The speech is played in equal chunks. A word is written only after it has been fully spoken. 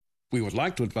We would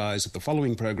like to advise that the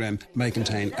following program may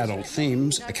contain adult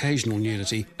themes, occasional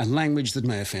nudity, and language that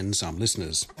may offend some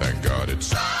listeners. Thank God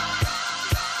it's...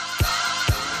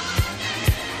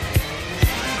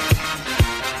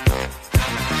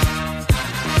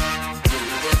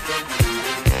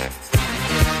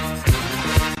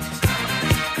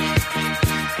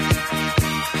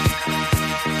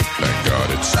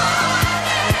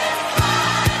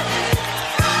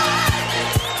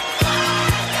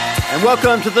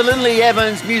 Welcome to the Lindley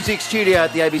Evans Music Studio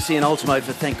at the ABC in Ultimo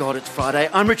for Thank God It's Friday.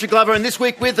 I'm Richard Glover, and this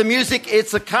week with the music,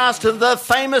 it's the cast of the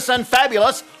famous and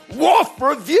fabulous Wharf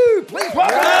Review. Please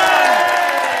welcome them.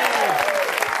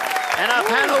 And our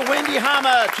panel, Wendy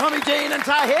Harmer, Tommy Dean and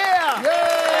Tahir.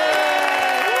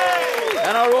 Yay!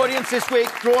 And our audience this week,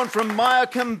 drawn from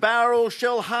Myercombe, Bowral,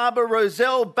 Shell Harbour,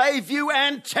 Rozelle, Bayview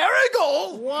and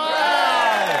Terrigal.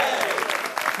 Wow!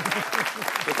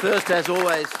 But first, as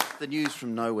always, the news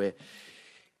from nowhere.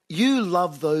 You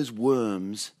love those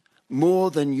worms more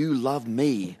than you love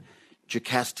me,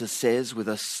 Jocasta says with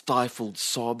a stifled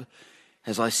sob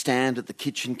as I stand at the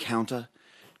kitchen counter,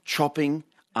 chopping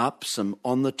up some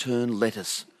on-the-turn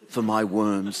lettuce for my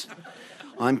worms.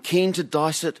 I'm keen to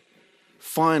dice it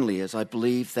finely, as I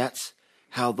believe that's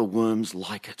how the worms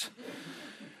like it.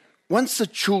 Once the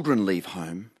children leave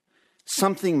home,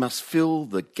 something must fill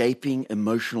the gaping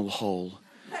emotional hole.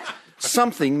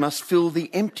 Something must fill the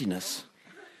emptiness.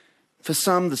 For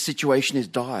some, the situation is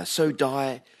dire, so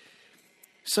dire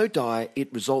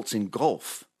it results in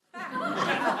golf.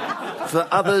 For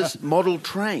others, model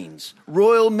trains,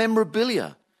 royal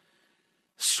memorabilia,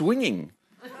 swinging.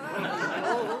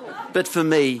 But for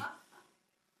me,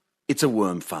 it's a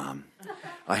worm farm.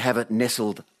 I have it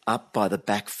nestled up by the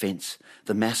back fence,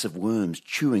 the mass of worms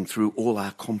chewing through all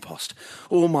our compost.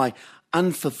 All my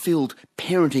unfulfilled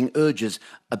parenting urges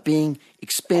are being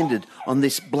expended on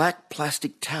this black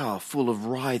plastic tower full of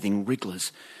writhing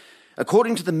wrigglers.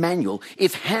 According to the manual,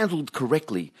 if handled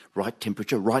correctly, right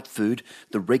temperature, right food,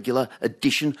 the regular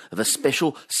addition of a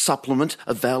special supplement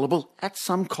available at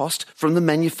some cost from the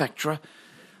manufacturer,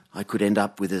 I could end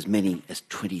up with as many as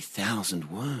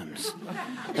 20,000 worms.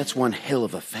 That's one hell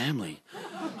of a family.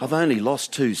 I've only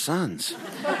lost 2 sons.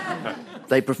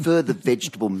 They prefer the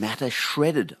vegetable matter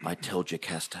shredded, I tell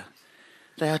Jocasta.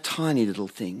 They are tiny little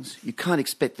things. You can't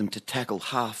expect them to tackle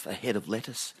half a head of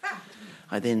lettuce.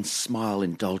 I then smile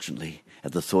indulgently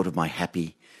at the thought of my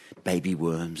happy baby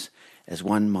worms, as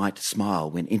one might smile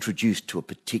when introduced to a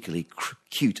particularly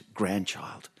cute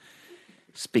grandchild.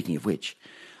 Speaking of which,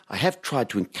 I have tried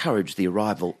to encourage the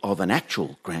arrival of an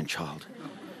actual grandchild,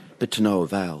 but to no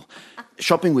avail.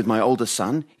 Shopping with my older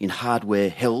son in hardware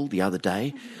hell the other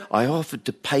day, I offered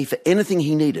to pay for anything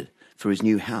he needed for his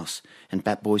new house, and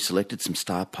Bat Boy selected some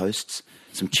star posts,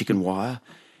 some chicken wire,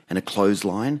 and a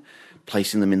clothesline,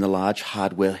 placing them in the large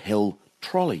hardware hell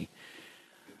trolley.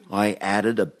 I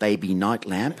added a baby night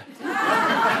lamp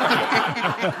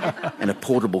and a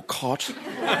portable cot,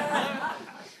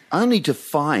 only to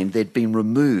find they'd been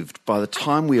removed by the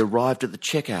time we arrived at the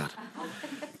checkout.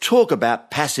 Talk about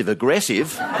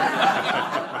passive-aggressive.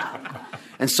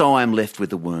 And so I am left with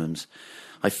the worms.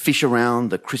 I fish around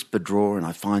the crisper drawer and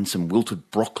I find some wilted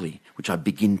broccoli, which I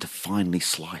begin to finely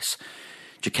slice.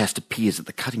 Jocasta peers at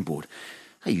the cutting board.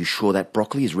 Are you sure that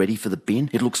broccoli is ready for the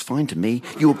bin? It looks fine to me.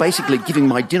 You were basically giving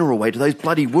my dinner away to those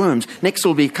bloody worms. Next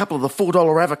will be a couple of the $4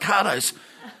 avocados.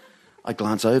 I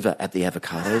glance over at the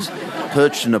avocados,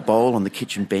 perched in a bowl on the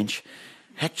kitchen bench.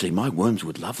 Actually, my worms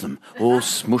would love them, all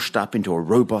smushed up into a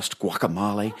robust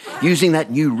guacamole, using that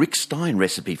new Rick Stein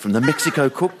recipe from the Mexico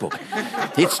cookbook.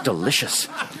 It's delicious.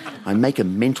 I make a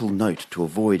mental note to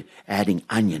avoid adding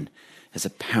onion, as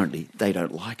apparently they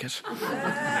don't like it.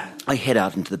 I head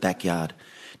out into the backyard,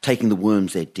 taking the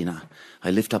worms their dinner. I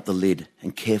lift up the lid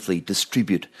and carefully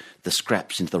distribute the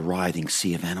scraps into the writhing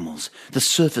sea of animals. The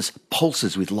surface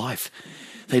pulses with life.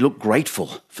 They look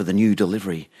grateful for the new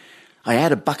delivery. I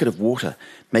add a bucket of water,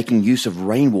 making use of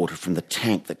rainwater from the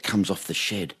tank that comes off the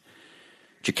shed.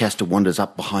 Jocasta wanders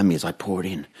up behind me as I pour it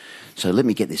in. So let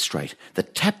me get this straight. The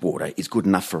tap water is good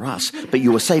enough for us, but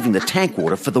you are saving the tank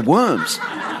water for the worms.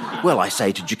 Well, I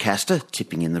say to Jocasta,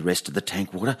 tipping in the rest of the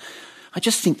tank water, I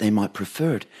just think they might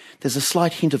prefer it. There's a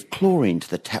slight hint of chlorine to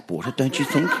the tap water, don't you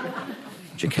think?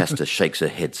 Jocasta shakes her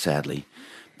head sadly,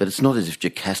 but it's not as if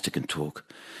Jocasta can talk.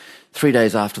 3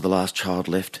 days after the last child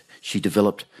left, she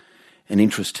developed an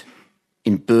interest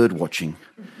in bird watching.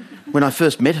 When I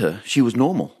first met her, she was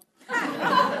normal.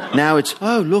 Now it's,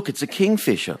 oh, look, it's a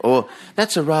kingfisher, or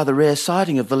that's a rather rare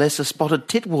sighting of Valesa spotted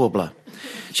tit warbler.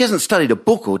 She hasn't studied a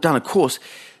book or done a course.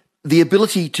 The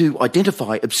ability to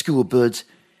identify obscure birds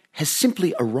has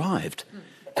simply arrived.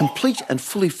 complete and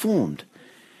fully formed.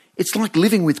 It's like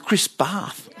living with Chris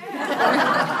Barth.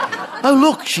 Oh,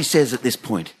 look, she says at this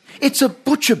point. It's a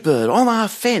butcher bird on our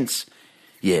fence.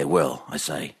 Yeah, well, I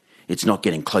say, it's not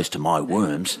getting close to my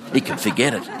worms. He can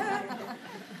forget it.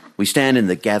 We stand in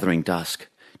the gathering dusk,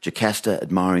 Jocasta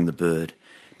admiring the bird,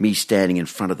 me standing in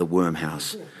front of the worm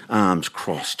house, arms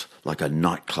crossed like a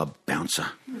nightclub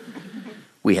bouncer.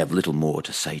 We have little more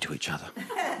to say to each other.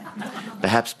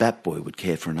 Perhaps Bat Boy would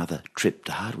care for another trip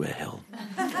to hardware hell.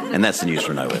 And that's the news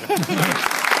from nowhere.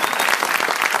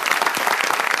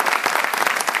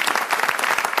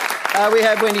 We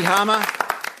have Wendy Harmer,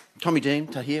 Tommy Dean,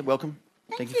 Tahir, welcome.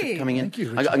 Thank you for coming in. Thank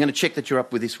you, I'm going to check that you're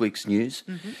up with this week's news.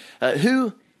 Mm-hmm.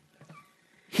 Who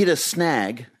hit a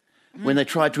snag when they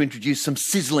tried to introduce some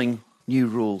sizzling new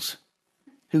rules?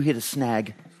 Who hit a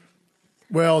snag?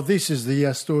 Well, this is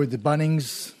the story of the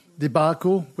Bunnings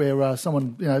debacle, where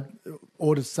someone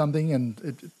ordered something and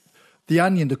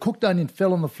the cooked onion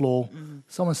fell on the floor. Mm-hmm.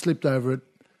 Someone slipped over it,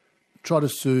 tried to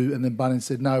sue, and then Bunnings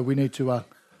said, "No, we need to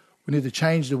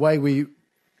change the way we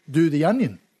do the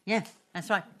onion." Yeah, that's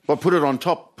right. Well, put it on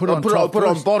top. Put it on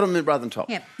bottom rather than top.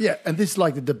 Yep. Yeah, and this is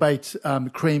like the debate,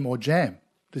 cream or jam.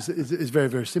 This is very,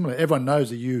 very similar. Everyone knows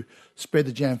that you spread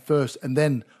the jam first and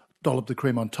then dollop the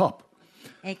cream on top.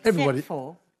 Except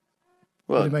for...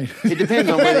 Well, what do you mean? It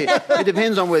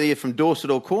depends on whether you're from Dorset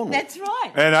or Cornwall. That's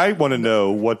right. And I want to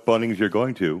know what Bunnings you're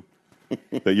going to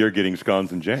that you're getting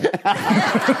scones and jam. That's right.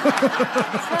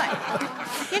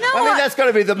 You know I mean, that's got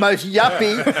to be the most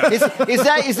yuppie.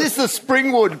 Is this the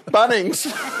Springwood Bunnings?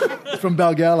 From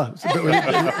Balgala.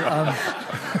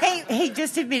 He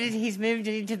just admitted he's moved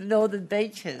it into the Northern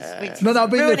Beaches, which is I've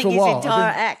been there ruining for a while. his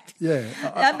entire act. Yeah,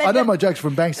 I know my jokes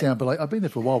from Bankstown, but I've been there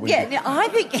for a while. Yeah, now, I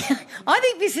think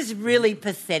this is really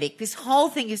pathetic. This whole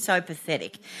thing is so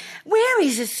pathetic. Where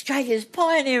is Australia's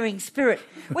pioneering spirit?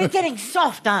 We're getting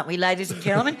soft, aren't we, ladies and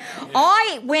gentlemen?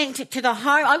 I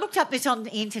looked up this on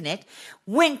the internet,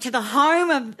 went to the home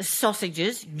of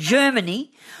sausages,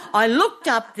 Germany. I looked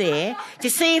up there to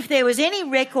see if there was any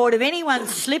record of anyone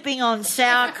slipping on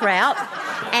sauerkraut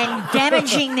and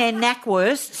damaging their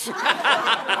knackwursts.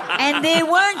 And there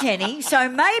weren't any, so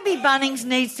maybe Bunnings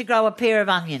needs to grow a pair of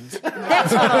onions.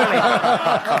 That's what I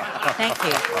reckon. Thank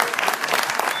you.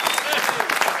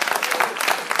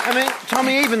 I mean,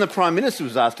 Tommy, even the Prime Minister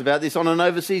was asked about this on an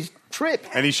overseas trip.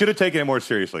 And he should have taken it more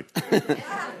seriously.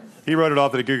 He wrote it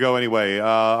off that it could go anyway.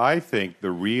 I think the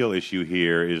real issue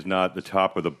here is not the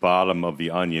top or the bottom of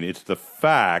the onion. It's the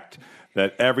fact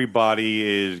that everybody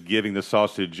is giving the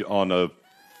sausage on a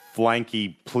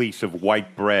flanky piece of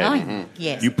white bread. Mm-hmm.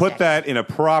 Yes, you put that in a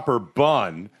proper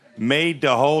bun made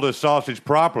to hold a sausage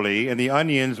properly, and the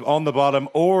onions on the bottom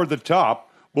or the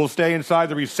top will stay inside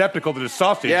the receptacle that the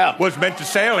sausage was meant to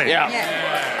sail in.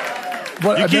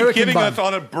 Well, you American keep giving bun. us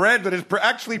on a bread that is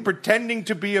actually pretending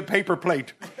to be a paper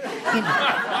plate.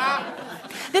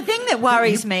 The thing that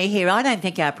worries me here, I don't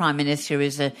think our Prime Minister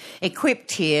is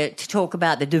equipped here to talk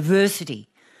about the diversity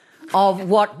of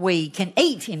what we can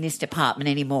eat in this department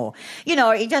anymore. You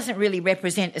know, he doesn't really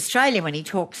represent Australia when he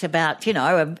talks about,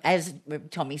 as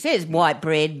Tommy says, white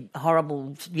bread,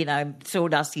 horrible,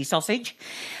 sawdusty sausage.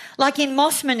 Like in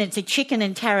Mossman, it's a chicken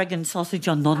and tarragon sausage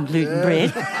on non-gluten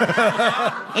bread.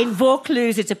 In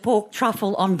Vaucluse, it's a pork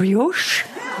truffle on brioche.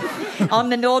 On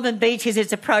the Northern Beaches,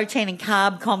 it's a protein and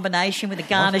carb combination with a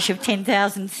garnish of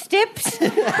 10,000 steps.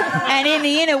 And in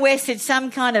the Inner West, it's some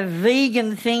kind of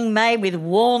vegan thing made with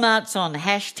walnuts on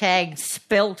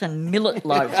 #spelt and millet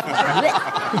loaf.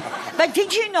 But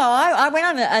did you know, I went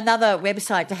on another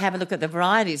website to have a look at the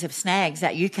varieties of snags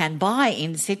that you can buy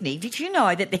in Sydney. Did you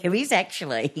know that there is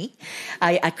actually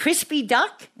a crispy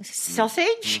duck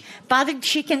sausage, buttered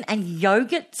chicken and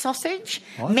yogurt sausage,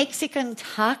 Mexican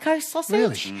taco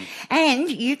sausage? Really?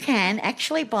 And you can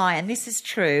actually buy, and this is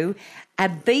true, a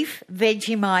beef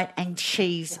Vegemite and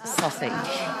cheese sausage.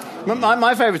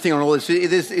 My favourite thing on all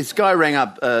this guy rang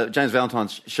up James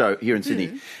Valentine's show here in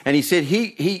Sydney, and he said he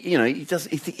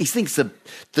thinks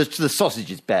the sausage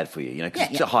is bad for you, because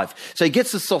it's a high. So he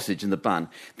gets the sausage and the bun.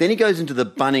 Then he goes into the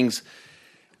Bunnings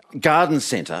garden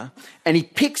centre and he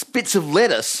picks bits of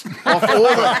lettuce off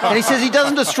and he says he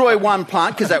doesn't destroy one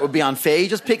plant because that would be unfair. He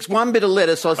just picks one bit of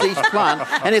lettuce off each plant,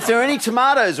 and if there are any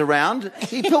tomatoes around,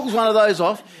 he pulls one of those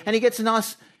off and he gets a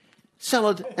nice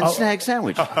salad and snag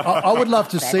sandwich. I would love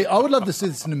to see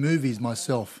this in the movies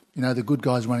myself. The good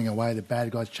guy's running away, the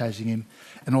bad guy's chasing him,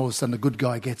 and all of a sudden the good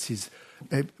guy gets his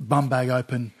bum bag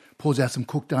open, pulls out some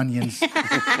cooked onions,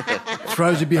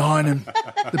 throws it behind him,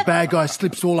 the bad guy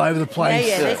slips all over the place.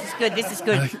 Yeah, this is good. This is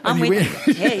good. And I'm you with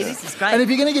win. you. Yeah, this is great. And if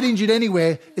you're going to get injured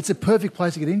anywhere, it's a perfect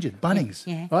place to get injured. Bunnings,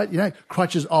 Yeah. right? You know,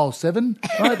 Crutches aisle 7,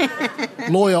 right?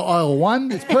 Lawyer aisle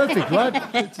 1. It's perfect, right?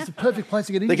 It's just a perfect place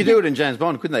to get injured. They could do it in James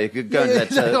Bond, couldn't they? You could go Yeah,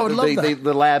 into that, I would love that.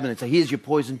 the lab and say, here's your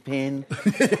poison pen,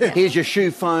 here's your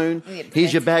shoe phone,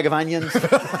 here's your bag of onions.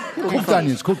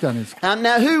 Cooked onions.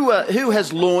 Now, who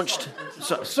has launched...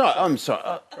 Sorry, I'm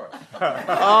sorry.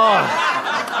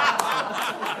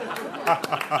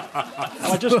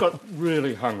 I just got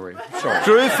really hungry. Sorry.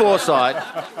 Drew Forsyth,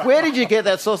 where did you get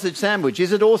that sausage sandwich?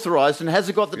 Is it authorised and has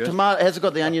it got the tomato? Has it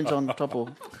got the onions on top? Or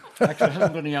Actually, it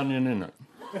hasn't got any onion in it.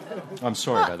 I'm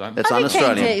sorry about that. that's I'd be keen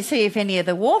un-Australian. to see if any of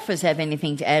the Wharfers have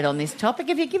anything to add on this topic.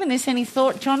 Have you given this any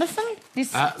thought, Jonathan?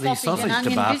 This The sausage and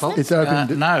onion debacle. business? It's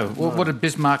open. No. Well, what did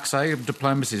Bismarck say?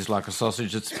 Diplomacy is like a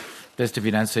sausage. It's best if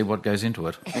you don't see what goes into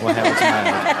it or how it's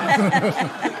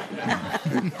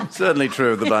made. Certainly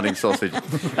true of the Bunnings sausage.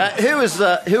 Who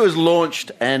has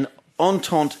launched an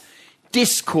Entente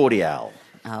Discordiale?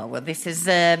 Oh, well, this is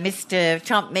Mr.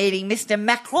 Trump meeting Mr.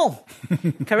 Macron,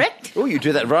 correct? Oh, you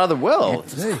do that rather well.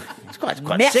 It's quite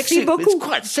Merci sexy. beaucoup. It's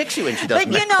quite sexy when she does.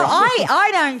 But, you know, I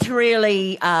don't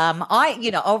really...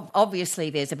 obviously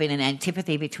there's been an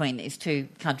antipathy between these two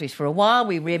countries for a while.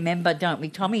 We remember, don't we,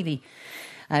 Tommy, the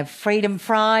Freedom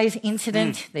Fries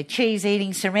incident, the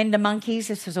cheese-eating surrender monkeys.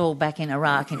 This was all back in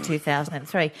Iraq in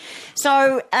 2003.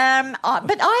 So, but I've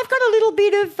got a little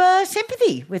bit of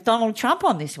sympathy with Donald Trump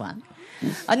on this one.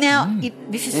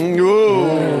 This is...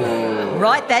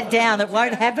 Write that down. It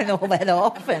won't happen all that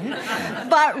often.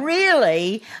 But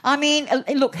really, I mean,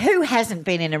 look, who hasn't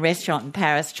been in a restaurant in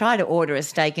Paris, tried to order a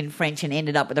steak in French and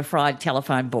ended up with a fried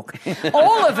telephone book?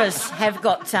 All of us have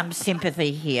got some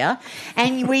sympathy here.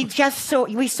 And we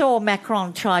saw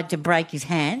Macron tried to break his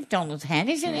hand, Donald's hand,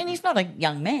 and he's not a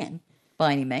young man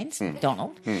by any means,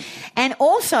 Donald. And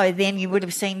also then you would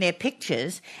have seen their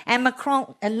pictures, and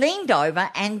Macron leaned over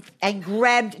and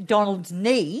grabbed Donald's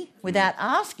knee without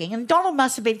asking, and Donald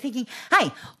must have been thinking,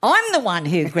 hey, I'm the one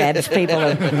who grabs people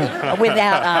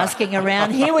without asking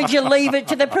around here. Would you leave it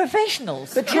to the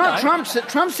professionals? But Trump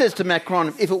says to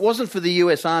Macron, if it wasn't for the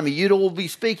US Army, you'd all be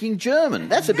speaking German.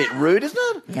 That's a bit rude, isn't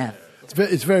it? Yeah.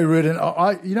 It's very rude. And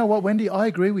you know what, Wendy? I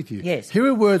agree with you. Yes. Here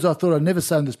are words I thought I'd never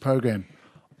say on this program.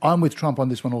 I'm with Trump on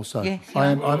this one also. Yeah.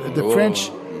 I'm the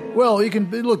French... Well, you can...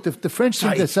 Look, the French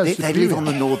think they're so They superior. live on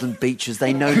the northern beaches.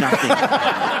 They know nothing.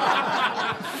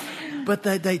 But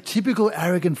they typical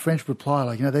arrogant French reply.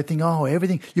 Like, you know, they think, oh,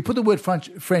 everything... You put the word French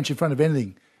in front of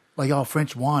anything. Like, oh,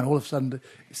 French wine, all of a sudden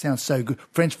it sounds so good.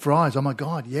 French fries, oh, my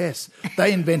God, yes.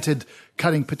 They invented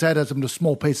cutting potatoes into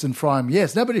small pieces and frying them.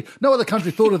 Yes, no other country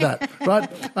thought of that, right?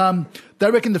 They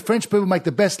reckon the French people make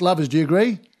the best lovers. Do you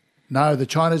agree? No, the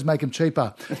Chinese make them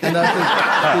cheaper.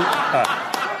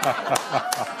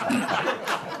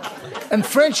 And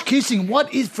French kissing,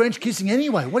 what is French kissing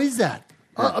anyway? What is that?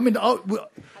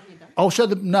 I'll show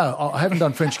them. No, I haven't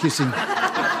done French kissing.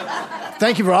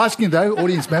 Thank you for asking, though,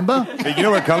 audience member. Hey, you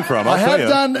know where it comes from. I I'll tell have you.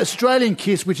 done Australian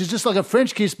kiss, which is just like a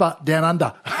French kiss, but down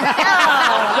under.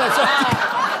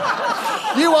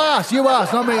 You asked,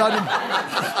 not me. I didn't.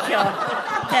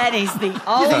 That is the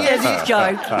oldest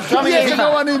joke. Tommy, Yes,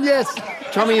 no one in, yes.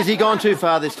 Tommy, has he gone too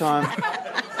far this time?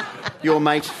 Your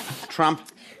mate, Trump?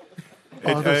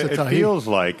 It feels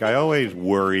like I always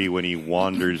worry when he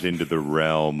wanders into the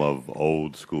realm of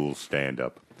old school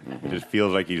stand-up. It just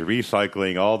feels like he's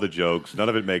recycling all the jokes. None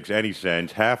of it makes any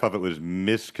sense. Half of it was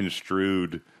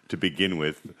misconstrued to begin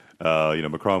with.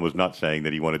 Macron was not saying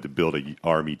that he wanted to build an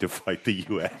army to fight the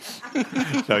U.S.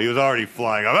 So he was already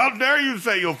flying up. How dare you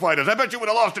say you'll fight us? I bet you would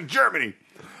have lost to Germany.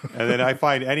 And then I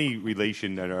find any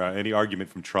relation or any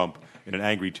argument from Trump in an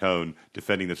angry tone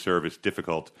defending the service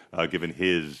difficult, given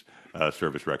his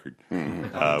service record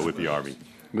with the army.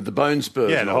 With the bone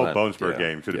spurs. Yeah, the whole that. bone spur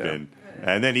game should have been.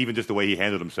 And then even just the way he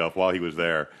handled himself while he was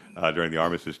there during the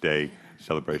Armistice Day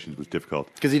celebrations was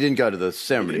difficult. Because he didn't go to the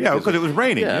ceremony. Yeah, because it was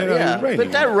raining. Yeah, It was raining.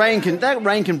 But that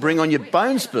rain can bring on your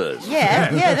bone spurs.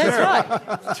 Yeah, that's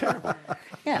right. It's terrible.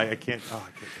 Yeah. I can't.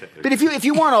 But if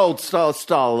you want old style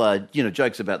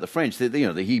jokes about the French,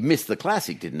 he missed the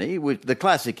classic, didn't he? The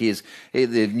classic is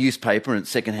the newspaper and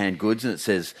second-hand goods, and it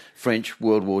says French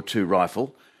World War II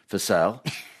rifle for sale,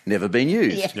 never been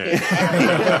used.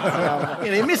 Yeah.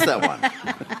 He missed that one.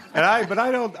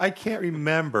 I can't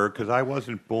remember because I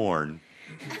wasn't born,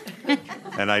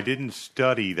 and I didn't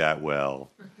study that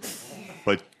well.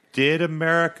 But did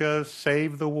America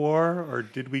save the war, or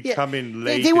did we come in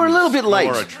late? They were a little bit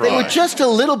late. Try? They were just a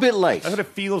little bit late. That's what it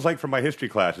feels like from my history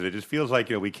classes. It just feels like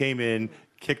we came in,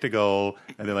 kicked a goal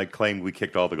and then claimed we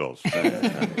kicked all the goals.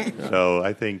 So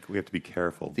I think we have to be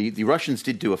careful. The Russians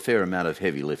did do a fair amount of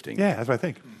heavy lifting. Yeah, that's what I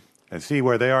think. And see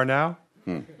where they are now?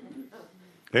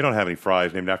 They don't have any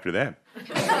fries named after them.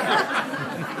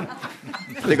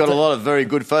 They got a lot of very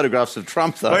good photographs of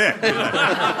Trump, though. Oh, yeah.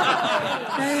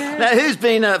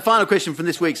 Now, final question from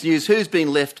this week's news, who's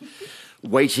been left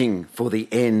waiting for the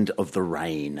end of the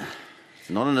rain?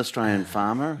 Not an Australian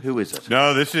farmer. Who is it?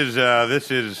 No, this is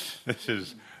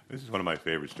one of my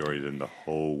favorite stories in the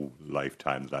whole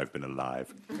lifetime that I've been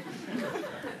alive.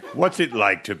 What's it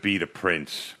like to be the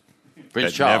prince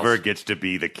Prince that Charles. never gets to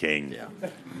be the king? Yeah.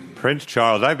 Prince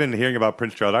Charles. I've been hearing about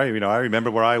Prince Charles. I remember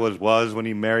where I was when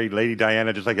he married Lady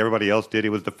Diana, just like everybody else did. It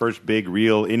was the first big,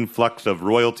 real influx of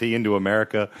royalty into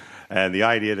America, and the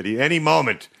idea that any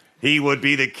moment he would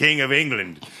be the king of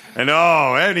England. And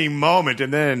any moment.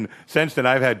 And then, since then,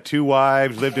 I've had 2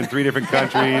 wives, lived in 3 different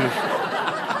countries.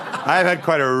 I've had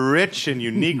quite a rich and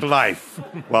unique life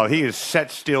while he is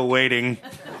set still waiting.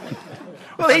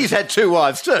 Well, he's had 2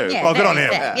 wives too. Yeah, Well, good on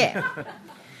there's him. that, yeah.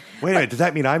 Wait a minute, does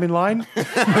that mean I'm in line? Is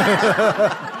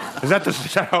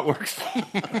that how it works?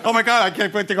 Oh my God, I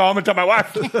can't wait to go home and tell my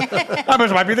wife. I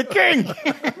might be the king.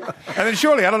 And then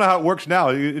surely, I don't know how it works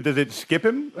now. Does it skip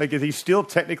him? Is he still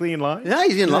technically in line? Yeah,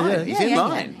 he's in line. yeah. He's in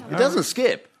line. It doesn't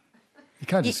skip. You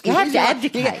can't You just skip. have to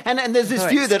abdicate. And there's this Or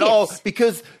it view that, skips.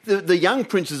 because the young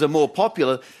princes are more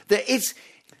popular, that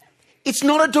it's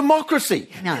not a democracy.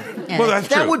 No. Yeah. Well, that's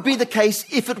That true. would be the case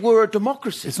if it were a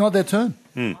democracy. It's not their turn.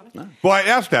 Well, I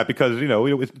asked that because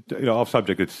off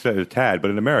subject, it's a tad,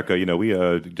 but in America,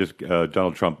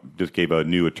 Donald Trump just gave a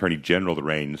new attorney general the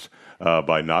reins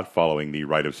by not following the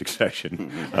right of succession.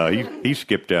 He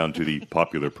skipped down to the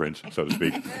popular prince, so to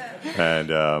speak, and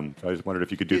so I just wondered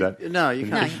if you could do that. No, you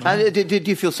can't. No, Did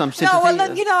you feel some sympathy? No, well,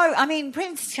 look,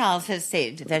 Prince Charles has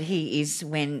said that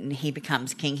when he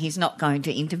becomes king, he's not going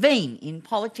to intervene in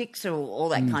politics or all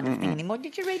that kind of thing anymore.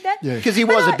 Did you read that? Yeah. Because he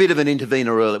was a bit of an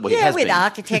intervener earlier. Well, he has with been.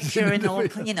 architecture and all,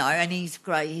 and he's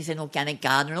great. He's an organic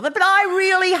gardener and all that. But I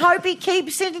really hope he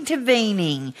keeps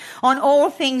intervening on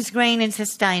all things green and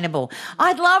sustainable.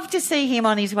 I'd love to see him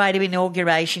on his way to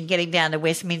inauguration, getting down to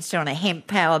Westminster on a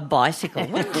hemp-powered bicycle,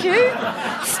 wouldn't you?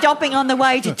 Stopping on the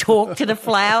way to talk to the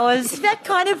flowers, that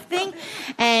kind of thing.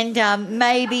 And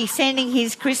maybe sending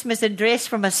his Christmas address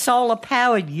from a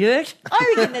solar-powered yurt.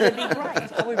 I reckon that'd be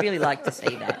great. I would really like to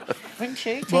see that. Wouldn't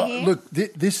you? Well, look,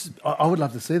 I would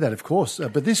love to see that, of course.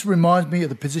 But this reminds me of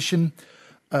the position,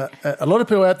 a lot of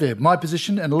people out there, my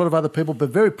position and a lot of other people, but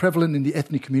very prevalent in the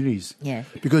ethnic communities. Yeah.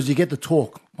 Because you get the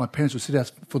talk. My parents would sit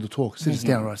us for the talk. Sit us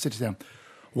down, right? Sit us down.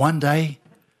 One day,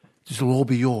 this will all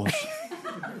be yours.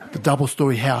 The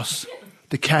double-storey house,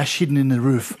 the cash hidden in the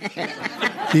roof,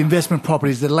 the investment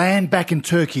properties, the land back in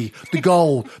Turkey, the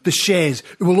gold, the shares.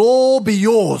 It will all be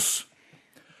yours.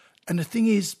 And the thing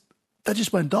is, they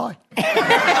just won't die.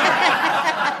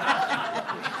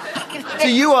 So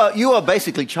you are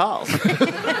basically Charles.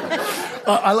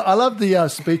 I love the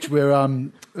speech where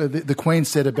the Queen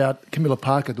said about Camilla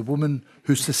Parker, the woman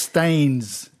who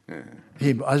sustains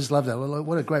him. I just love that.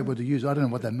 What a great word to use. I don't know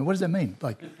what that means. What does that mean?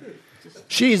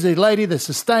 She is the lady that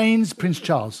sustains Prince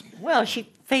Charles. Well, she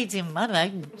feeds him, I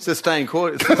don't know. Sustain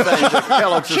Kellogg.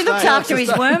 She looks after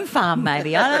his worm farm,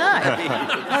 maybe. I don't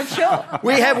know. Not sure.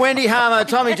 We have Wendy Harmer,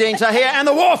 Tommy Jeans are here, and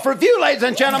the Wharf Review, ladies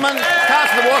and gentlemen.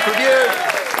 Cast of the Wharf Review.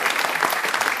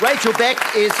 Rachel Beck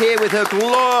is here with her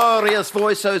glorious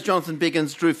voice. So is Jonathan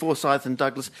Biggins, Drew Forsyth and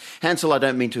Douglas Hansel. I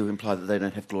don't mean to imply that they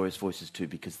don't have glorious voices too,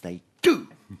 because they do.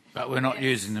 But we're not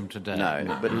using them today.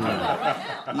 No, but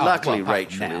luckily well,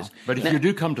 Rachel now. is. But if you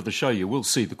do come to the show, you will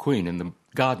see the Queen in the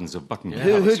gardens of Buckingham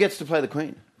Who Palace. gets to play the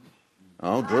Queen?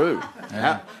 Oh, Drew.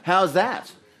 Yeah. How's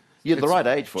that? You're the right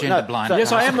age for it. Gender blind.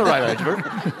 Yes, I am the right age for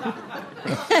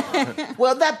it.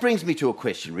 Well, that brings me to a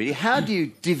question, really. How do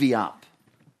you divvy up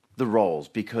the roles?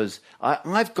 Because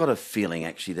I've got a feeling,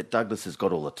 actually, that Douglas has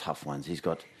got all the tough ones. He's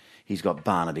got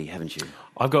Barnaby, haven't you?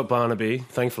 I've got Barnaby.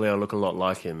 Thankfully, I look a lot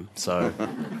like him. So,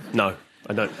 no,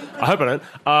 I don't. I hope I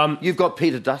don't. You've got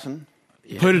Peter Dutton.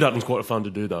 Peter Dutton's quite fun to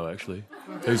do, though, actually.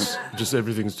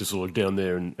 Everything's just sort of down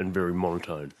there and very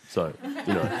monotone. So,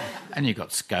 And you got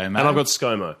ScoMo. And I've got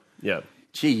ScoMo. Yeah.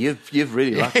 Gee, you've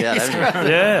really lucked out, haven't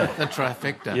you? Yeah. The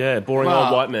trifecta. Yeah, boring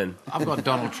old white men. I've got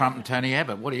Donald Trump and Tony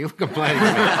Abbott. What are you complaining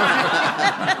about?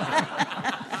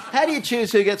 How do you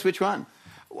choose who gets which one?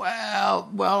 Well,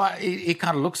 he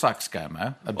kind of looks like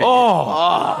ScoMo a bit.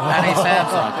 Oh! And he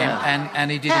sounds like him. And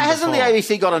he did it Hasn't the before.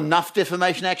 ABC got enough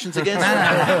defamation actions against him?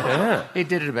 Yeah. He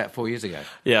did it about 4 years ago.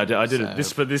 Yeah, I did it.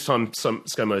 This time,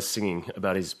 ScoMo's singing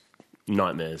about his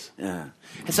nightmares. Yeah.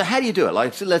 And so how do you do it?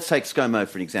 Let's take ScoMo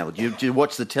for an example. Do you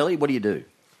watch the telly? What do you do?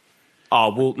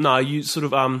 Oh, well, no, you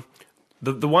sort of...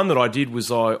 The one that I did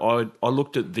was I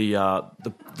looked at the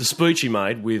speech he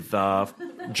made with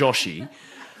Joshy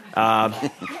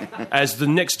as the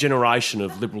next generation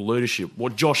of Liberal leadership.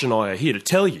 What Josh and I are here to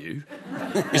tell you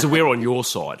is that we're on your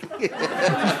side.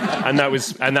 and that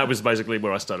was basically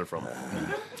where I started from.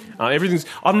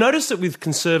 I've noticed that with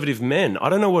Conservative men, I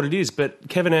don't know what it is, but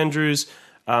Kevin Andrews...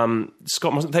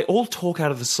 Scott Morrison, they all talk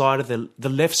out of the side of the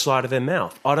left side of their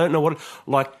mouth. I don't know what...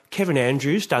 Like, Kevin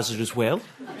Andrews does it as well.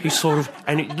 He's sort of...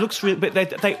 And it looks real... But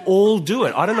they all do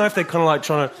it. I don't know if they're kind of like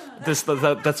trying to... That's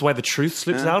the way the truth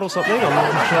slips out or something. I'm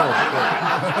not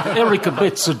sure. Eric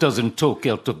Abetsa doesn't talk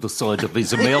out of the side of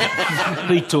his mouth.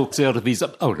 He talks out of his...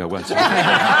 Oh, no, wait.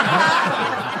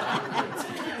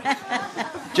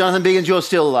 Jonathan Biggins, you're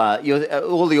still...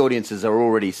 all the audiences are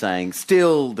already saying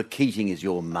still the Keating is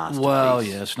your masterpiece. Well,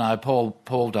 yes. No,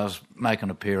 Paul does make an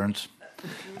appearance.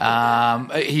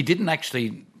 He didn't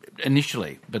actually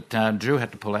initially, but Drew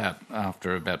had to pull out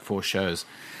after about 4 shows.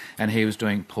 And he was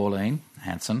doing Pauline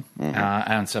Hanson.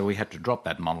 And so we had to drop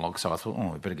that monologue. So I thought,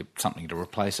 we better get something to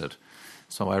replace it.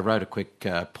 So I wrote a quick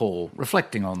Paul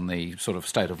reflecting on the sort of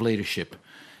state of leadership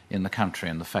in the country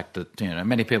and the fact that,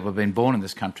 many people have been born in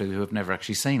this country who have never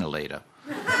actually seen a leader.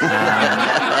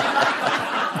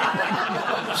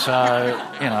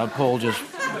 So, Paul just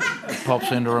pops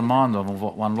in to remind them of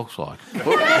what one looks like.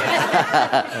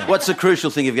 What's the crucial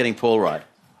thing of getting Paul right?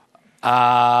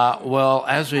 Well,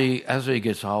 as he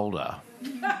gets older,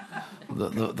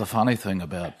 the funny thing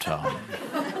about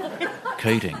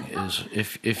Keating is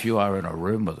if you are in a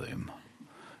room with him,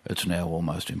 it's now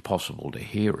almost impossible to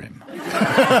hear him.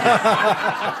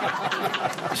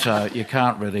 So you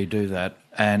can't really do that.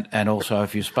 And also,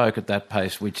 if you spoke at that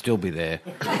pace, we'd still be there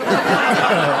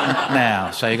now.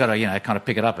 So you've got to, kind of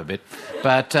pick it up a bit.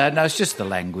 But, no, it's just the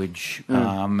language.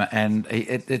 And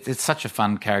it's such a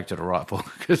fun character to write for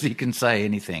because he can say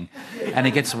anything. And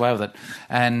he gets away with it.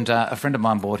 And a friend of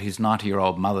mine brought his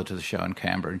 90-year-old mother to the show in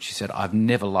Canberra, and she said, I've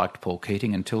never liked Paul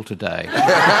Keating until today.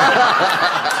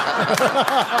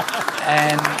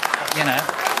 And,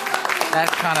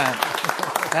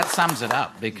 that sums it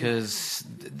up because...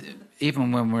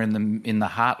 Even when we're in the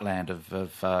heartland of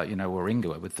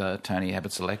Warringah with Tony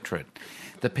Abbott's electorate,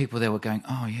 the people there were going,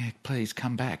 oh, yeah, please,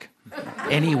 come back.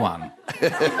 Anyone.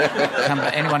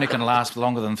 Anyone who can last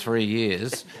longer than 3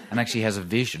 years and actually has a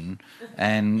vision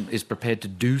and is prepared to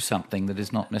do something that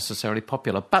is not necessarily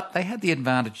popular. But they had the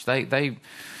advantage. They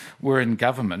were in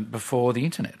government before the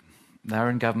internet. They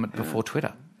were in government before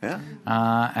Twitter. Yeah.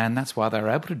 And that's why they were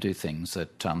able to do things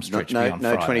that stretch beyond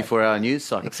No Friday. 24-hour news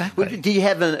cycle. Exactly. Well, did you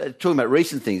have talking about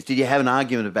recent things, did you have an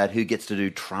argument about who gets to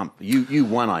do Trump? You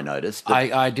won, I noticed.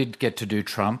 I did get to do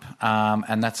Trump,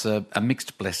 and that's a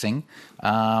mixed blessing.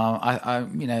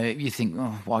 You think,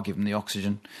 why give him the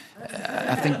oxygen?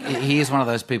 I think he is one of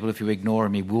those people, if you ignore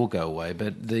him, he will go away.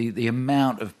 But the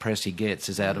amount of press he gets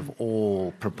is out of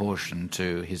all proportion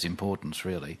to his importance,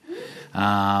 really.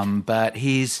 But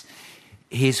he's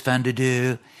fun to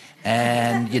do,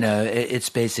 and it's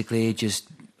basically just.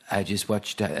 I just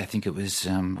watched. I think it was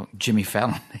Jimmy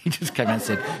Fallon. He just came out and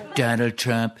said, "Donald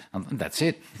Trump." And that's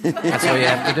it. That's all you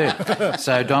have to do.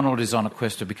 So Donald is on a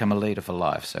quest to become a leader for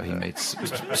life. So he meets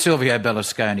Silvio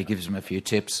Berlusconi, gives him a few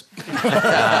tips.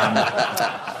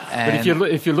 But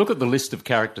if you look at the list of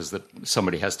characters that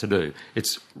somebody has to do,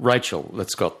 it's Rachel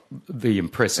that's got the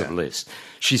impressive list.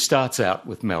 She starts out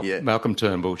with Malcolm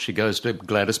Turnbull. She goes to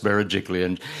Gladys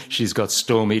Berejiklian. She's got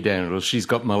Stormy Daniels. She's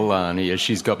got Melania.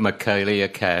 She's got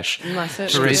Michaelia Cash.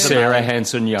 Sarah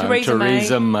Hanson-Young.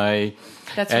 Theresa May.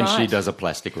 That's and right. she does a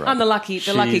plastic rug. I'm the lucky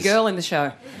girl in the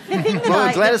show.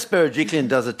 Well, Gladys Berejiklian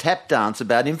does a tap dance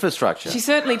about infrastructure. She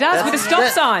certainly does, with a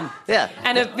stop sign. Yeah.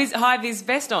 And a high-vis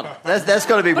vest on. That's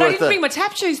got to be But I worth didn't bring my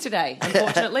tap shoes today,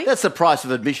 unfortunately. That's the price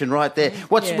of admission right there.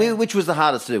 Which was the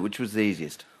hardest to do? Which was the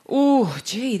easiest? Oh,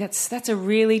 gee, that's a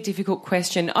really difficult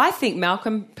question. I think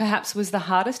Malcolm perhaps was the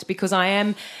hardest because I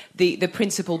am the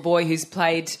principal boy who's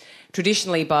played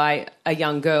traditionally by a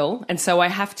young girl, and so I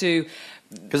have to...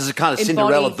 Because it's a kind of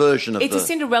Cinderella version of It's a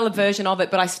Cinderella version of it,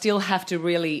 but I still have to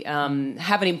really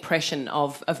have an impression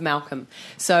of Malcolm.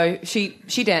 So she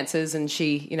dances and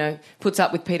she, puts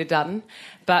up with Peter Dutton.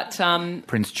 But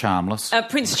Prince Charmless.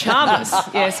 Prince Charmless.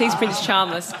 Yes, he's Prince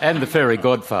Charmless. And the fairy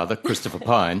godfather, Christopher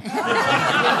Pine.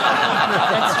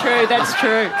 That's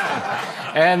true.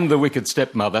 And the wicked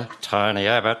stepmother, Tony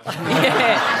Abbott.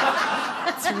 Yeah.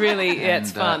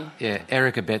 It's fun.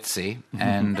 Erica Betsy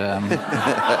and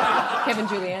Kevin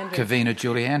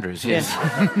Julie Andrews. Yes.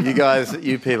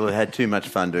 You people have had too much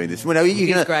fun doing this. Well,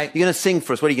 you're going to sing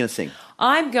for us. What are you going to sing?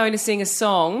 I'm going to sing a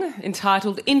song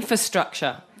entitled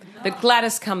Infrastructure. But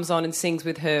Gladys comes on and sings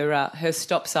with her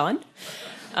stop sign.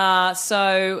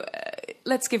 So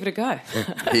let's give it a go.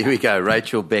 Here we go,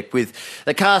 Rachel Beck with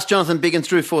the cast, Jonathan Biggins,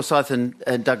 Drew Forsyth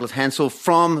and Douglas Hansel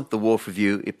from The Wharf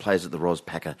Review. It plays at the Ros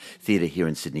Packer Theatre here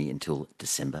in Sydney until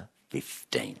December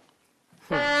 15.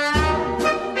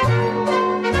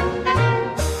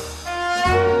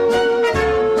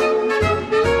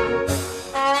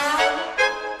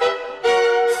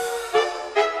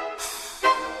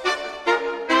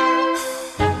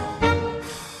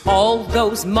 All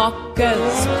those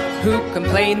mockers who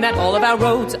complain that all of our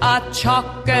roads are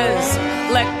chockers,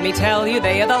 let me tell you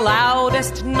they are the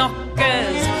loudest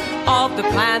knockers of the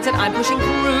plans that I'm pushing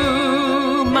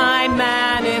through my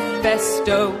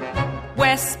manifesto.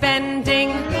 We're spending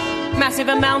massive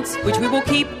amounts which we will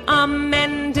keep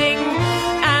amending,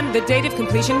 and the date of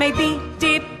completion may be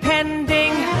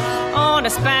depending on a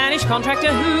Spanish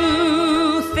contractor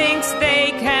who thinks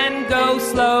they can go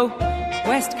slow.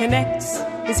 West Connects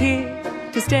is here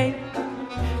to stay.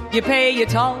 You pay your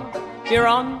toll, you're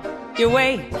on your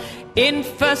way.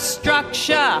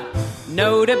 Infrastructure,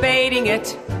 no debating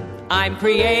it. I'm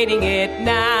creating it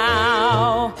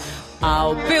now.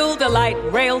 I'll build a light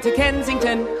rail to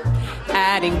Kensington,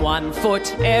 adding 1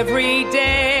 foot every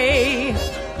day.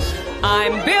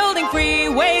 I'm building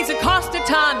freeways that cost a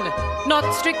ton,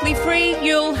 not strictly free,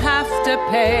 you'll have to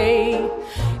pay.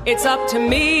 It's up to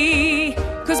me,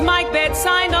 'cause Mike Baird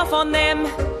signed off on them.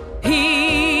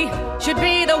 He should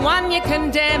be the one you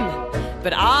condemn.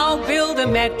 But I'll build a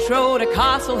metro to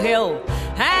Castle Hill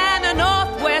and a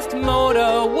northwest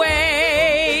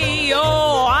motorway.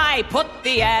 Oh, I put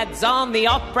the ads on the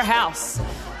Opera House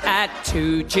at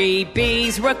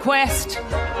 2GB's request.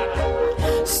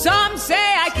 Some say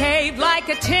I caved like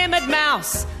a timid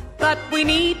mouse, but we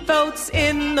need votes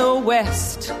in the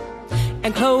West.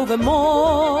 And Clover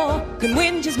Moore can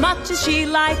whinge as much as she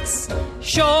likes.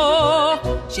 Sure,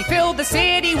 she filled the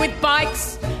city with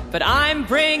bikes, but I'm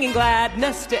bringing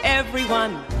gladness to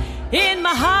everyone in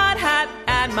my hard hat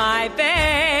and my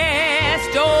vest.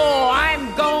 Oh,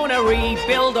 I'm gonna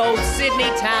rebuild old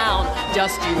Sydney town.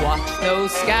 Just you watch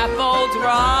those scaffolds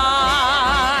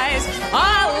rise.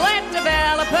 I'll let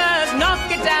developers knock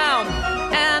it down,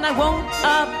 and I won't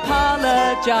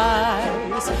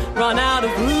apologize. Run out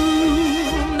of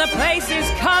room, the place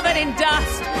is covered in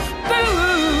dust.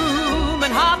 Boom,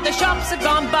 and half the shops have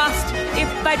gone bust. If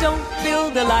I don't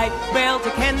build a light rail to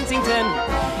Kensington,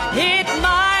 it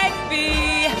might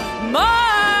be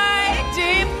my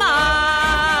demise.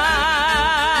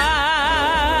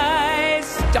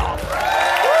 Stop.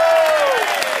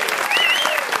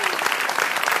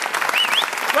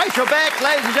 Rachel Beck,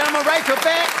 ladies and gentlemen, Rachel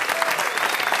Beck.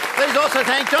 Please also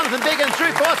thank Jonathan Biggins,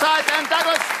 Drew Forsyth and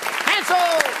Douglas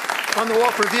Hansel from The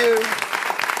Wharf Review.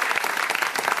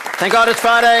 Thank God it's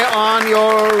Friday on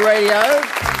your radio.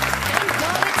 Thank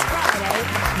God it's Friday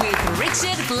with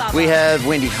Richard Glover. We have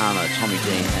Wendy Harmer, Tommy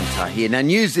Dean and Tahir. Now,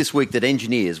 news this week that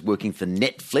engineers working for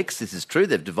Netflix, this is true,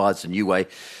 they've devised a new way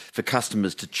for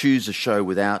customers to choose a show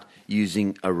without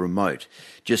using a remote.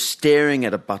 Just staring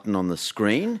at a button on the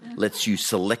screen lets you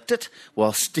select it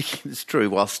while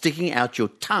sticking out your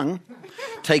tongue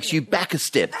takes you back a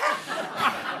step.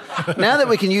 Now that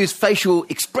we can use facial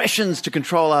expressions to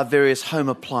control our various home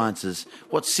appliances,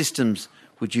 what systems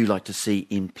would you like to see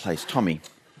in place? Tommy?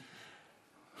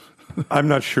 I'm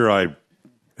not sure I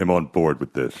am on board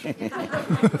with this.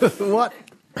 What?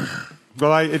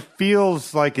 Well, it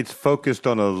feels like it's focused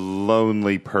on a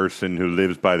lonely person who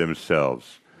lives by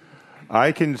themselves.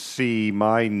 I can see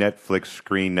my Netflix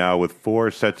screen now with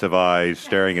 4 sets of eyes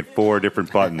staring at 4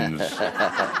 different buttons.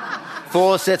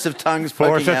 4 sets of tongues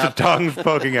poking out. 4 sets of tongues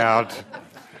poking out.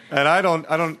 And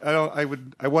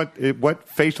what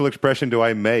facial expression do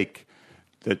I make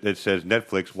that says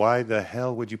Netflix? Why the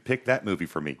hell would you pick that movie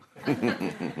for me?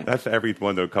 That's every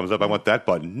one that comes up. I want that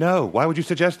button. No, why would you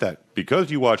suggest that? Because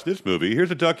you watched this movie,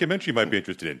 here's a documentary you might be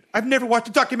interested in. I've never watched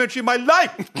a documentary in my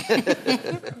life. I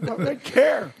don't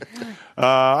care.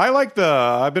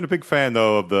 I've been a big fan,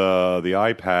 though, of the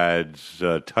iPad's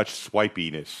touch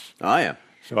swipiness. Oh, yeah.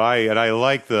 So I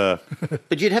like the...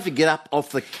 But you'd have to get up off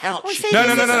the couch. No.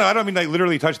 I don't mean like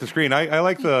literally touch the screen. I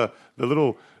like the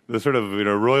little... The sort of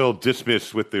royal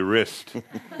dismiss with the wrist.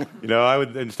 I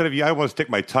would I want to stick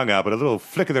my tongue out, but a little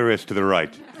flick of the wrist to the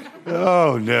right.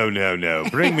 Oh no!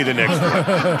 Bring me the next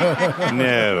one.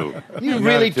 No, you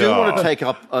really do want to take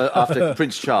up after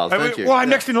Prince Charles, don't you? Well, I'm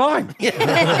next in line. And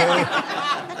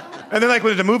then, like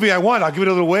when there's a movie I want, I'll give it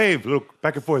a little wave, a little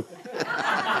back and forth.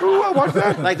 Ooh, I'll watch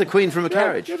that. Like the Queen from a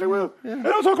Carriage. Yes, I will. Yeah. And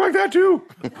I'll talk like that, too.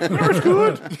 That's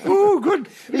good. Ooh, good.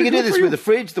 You can do this with the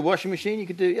fridge, the washing machine. You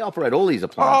could operate all these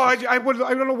appliances. I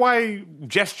don't know why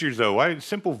gestures, though. Why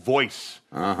simple voice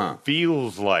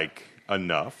feels like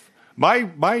enough.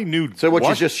 My new So what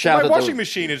you just shouted... My washing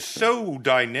machine is so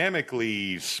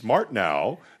dynamically smart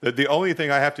now that the only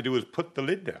thing I have to do is put the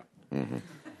lid down. Mm-hmm.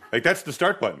 Like, that's the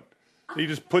start button. You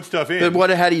just put stuff in. But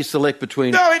how do you select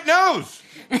between... No, it knows.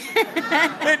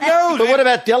 It knows. But what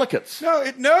about delicates? No,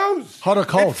 it knows. Hot or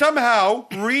cold? It somehow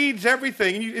reads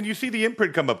everything, and you see the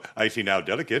imprint come up. I see now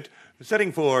delicate.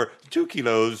 Setting for 2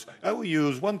 kilos. I will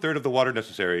use 1/3 of the water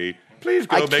necessary. Please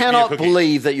go make me a cookie. I cannot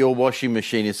believe that your washing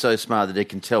machine is so smart that it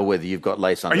can tell whether you've got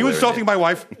lace underwear. Are you insulting my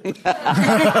wife?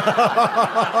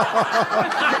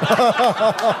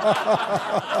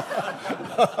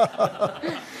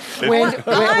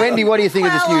 Wendy, what do you think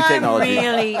of this new technology?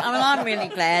 I'm really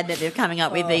glad that they're coming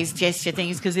up with these gesture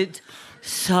things because it's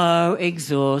so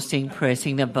exhausting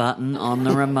pressing the button on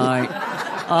the remote.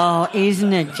 Oh,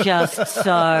 isn't it just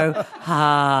so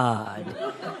hard?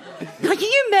 Can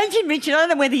you imagine, Richard? I don't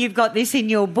know whether you've got this in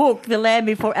your book, The Land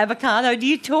Before Avocado. Do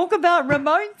you talk about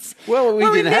remotes? Well, we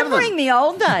didn't have them. Remembering the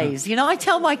old days, I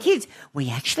tell my kids,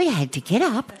 we actually had to get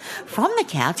up from the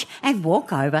couch and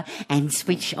walk over and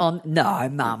switch on. No,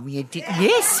 Mum, you did.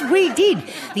 Yes, we did.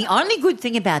 The only good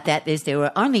thing about that is there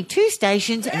were only 2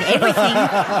 stations and everything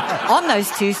on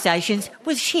those 2 stations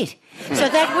was shit. So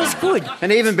that was good.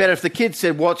 And even better, if the kids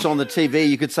said, what's on the TV,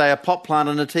 you could say a pot plant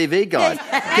and a TV guide.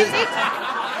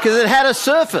 Because it had a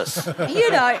surface. Kids, we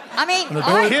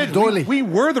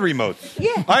were the remotes.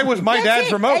 Yeah. I was my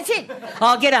dad's remote. That's it.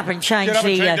 I'll get up and change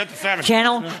the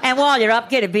channel. And while you're up,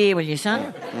 get a beer with your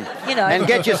son. And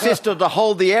get your sister to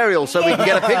hold the aerial so we can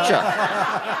get a picture.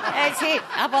 That's it.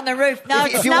 Up on the roof. No,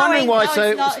 If it's you're wondering snowing. why No,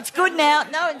 it's not. It's good now.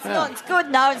 No, it's not. It's good.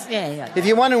 No, it's... Yeah. If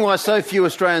you're wondering why so few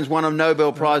Australians won a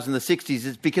Nobel Prize in the 60s,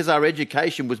 it's because our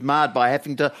education was marred by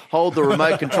having to hold the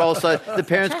remote control so the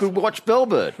parents could watch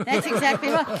Bellbird. That's exactly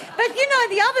right. But,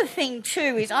 the other thing,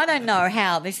 too, is I don't know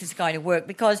how this is going to work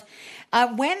because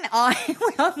when I'm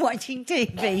watching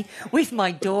TV with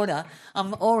my daughter,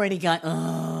 I'm already going,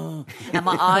 oh, and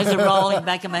my eyes are rolling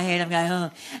back in my head. I'm going, oh.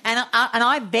 And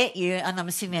I bet you, and I'm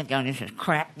sitting there going, this is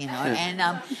crap, and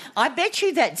I bet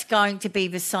you that's going to be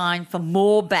the sign for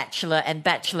more Bachelor and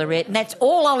Bachelorette, and that's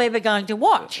all I'm ever going to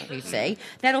watch, you see.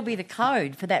 That'll be the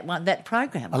code for that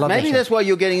program. Maybe that's why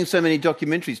you're getting so many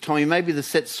documentaries, Tommy. Maybe the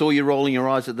set saw you rolling your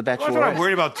eyes at the Bachelor. Well, that's what I'm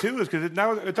worried about, too, is because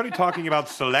now it's only talking about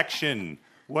selection.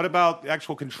 What about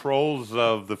actual controls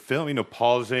of the film?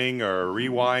 Pausing or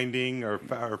rewinding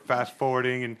or fast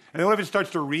forwarding, and what if it starts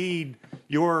to read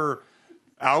your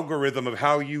algorithm of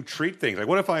how you treat things? Like,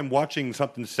 what if I'm watching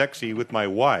something sexy with my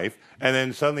wife, and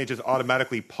then suddenly it just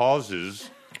automatically pauses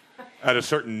at a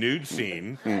certain nude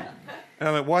scene, and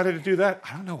I'm like, why did it do that?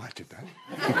 I don't know why it did that.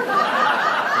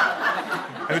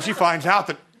 And then she finds out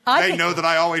that. They know that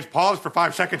I always pause for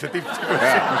 5 seconds at these. But,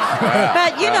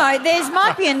 there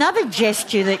might be another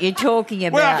gesture that you're talking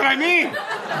about. Well, that's what I mean.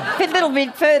 A little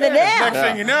bit further down. Next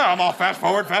thing you know, I'm all fast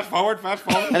forward.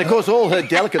 And, of course, all her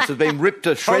delicates have been ripped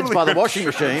to shreds by the washing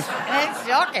machine. That's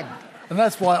shocking. And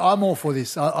that's why I'm all for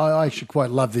this. I actually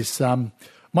quite love this.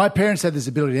 My parents had this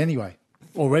ability anyway,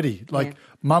 already. Like,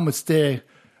 Mum would stare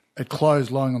at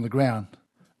clothes lying on the ground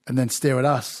and then stare at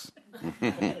us.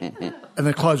 And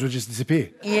the clothes would just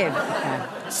disappear.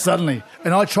 Yeah. Suddenly.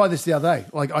 And I tried this the other day.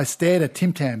 Like, I stared at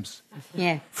Tim Tams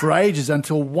for ages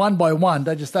until one by one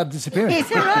they just started disappearing. Is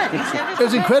that right? It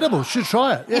was incredible. Should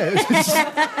try it. Yeah.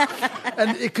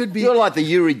 And it could be... You're like the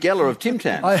Uri Geller of Tim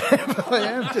Tams. I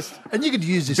am. And you could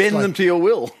use this... Bend them to your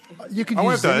will. You could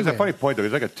use it. It's a funny point, though.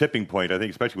 It's like a tipping point, I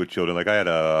think, especially with children. Like, I had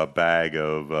a bag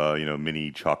of, mini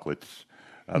chocolates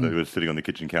that was sitting on the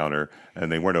kitchen counter,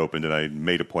 and they weren't opened, and I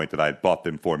made a point that I had bought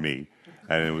them for me.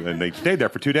 And they stayed there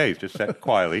for 2 days, just sat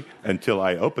quietly, until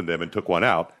I opened them and took one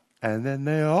out, and then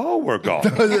they all were gone.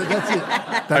 That's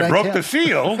it. I broke the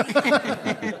seal.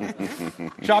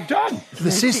 Job done.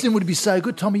 The system would be so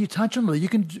good. Tommy, you touch on it. You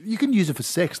can use it for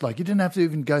sex. Like, you didn't have to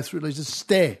even go through it. Just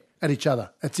stare at each other.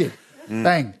 That's it.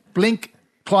 Bang. Blink.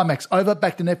 Climax. Over.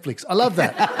 Back to Netflix. I love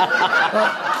that.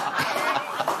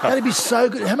 That'd be so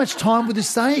good. How much time would this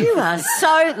save? You are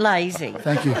so lazy.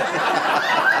 Thank you.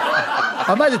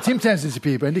 I made the Tim Tams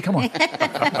disappear, Brendy. Come on.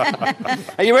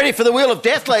 Are you ready for the Wheel of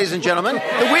Death, ladies and gentlemen?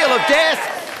 The Wheel of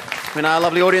Death. When our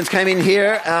lovely audience came in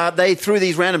here, they threw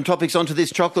these random topics onto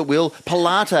this chocolate wheel.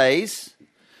 Pilates.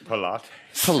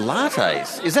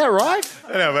 Pilates. Is that right?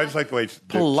 I know, but I just like the way it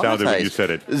Pilates. sounded when you said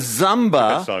it. Zumba.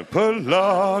 That song.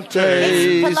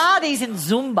 Pilates. Pilates and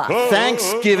Zumba.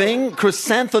 Thanksgiving.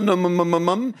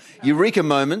 Chrysanthemum. Eureka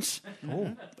moments.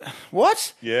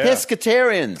 What? Yeah.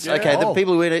 Pescatarians. Yeah. Okay, the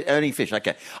people who eat only fish.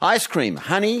 Okay. Ice cream.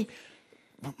 Honey.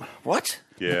 What?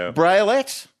 Yeah.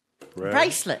 Bracelet.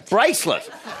 Bracelet.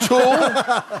 Tool.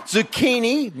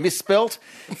 Zucchini. Misspelt.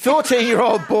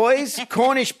 14-year-old boys.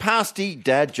 Cornish pasty.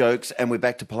 Dad jokes. And we're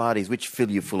back to Pilates, which fill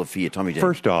you full of fear. Tommy Dean.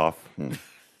 First off,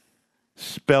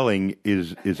 spelling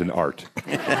is an art.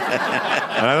 And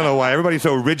I don't know why everybody's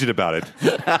so rigid about it.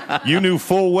 You knew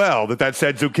full well that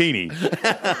said zucchini.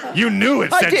 You knew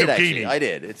it said zucchini. Actually. I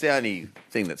did. It's the only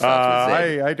thing that starts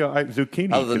with Z. I don't.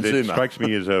 Zucchini. Other than it Zuma. strikes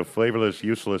me as a flavorless,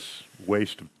 useless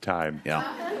waste of time. Yeah.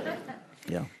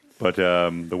 But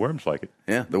the worms like it.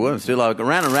 Yeah, the worms do like it.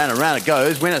 Round and round and round it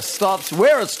goes. When it stops,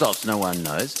 where it stops, no one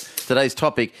knows. Today's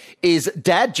topic is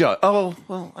dad joke. Oh,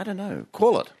 well, I don't know.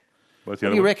 Call it. What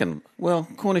do you reckon? Well,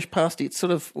 Cornish pasty, it's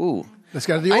sort of, ooh. Let's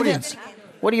go to the audience.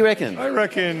 What do you reckon? I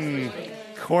reckon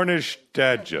Cornish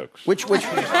dad jokes. Which where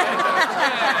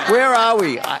are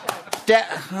we?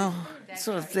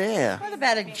 Sort of there. What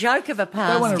about a joke of a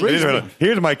past?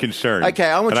 Here's my concern. Okay,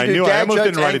 I want you to do I dad almost jokes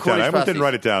didn't write and it down. I almost Cornish didn't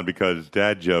write it down because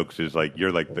dad jokes is like,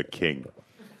 you're like the king.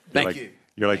 Thank you.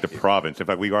 You're like the province. In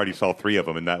fact, we already saw 3 of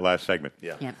them in that last segment.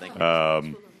 Yeah. Thank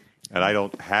you. And I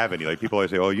don't have any. Like, people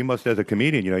always say, oh, you must, as a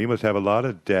comedian, you must have a lot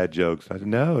of dad jokes. I said,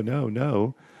 no.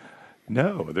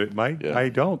 I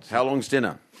don't. How long's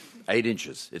dinner? 8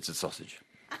 inches. It's a sausage.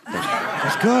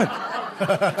 That's good.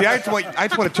 See, I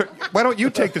just want to turn. Why don't you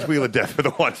take this wheel of death for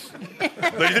the once?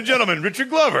 Ladies and gentlemen, Richard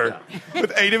Glover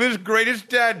with 8 of his greatest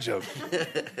dad jokes.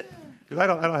 Because I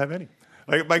don't have any.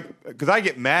 Because I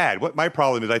get mad. What my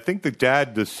problem is, I think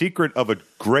the secret of a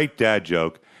great dad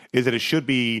joke is that it should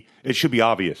be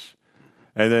obvious.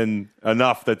 And then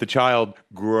enough that the child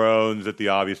groans at the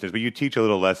obviousness, but you teach a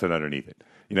little lesson underneath it.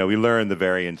 We learn the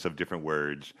variants of different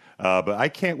words. But I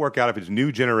can't work out if it's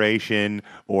new generation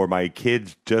or my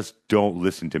kids just don't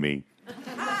listen to me.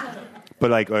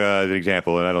 But an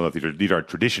example, and I don't know if these are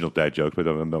traditional dad jokes, but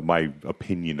my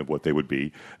opinion of what they would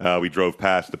be. We drove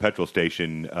past the petrol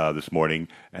station this morning,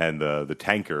 and the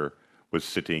tanker was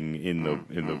sitting in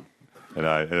the. And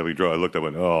I looked up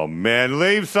and went, oh, man,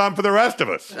 leave some for the rest of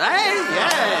us. Hey,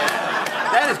 yeah.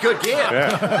 That is good gear.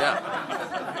 Yeah.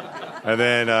 And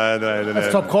then...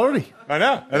 That's top quality. I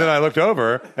know. And then I looked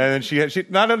over, and then she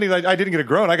not only, I didn't get a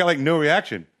groan, I got, no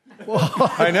reaction.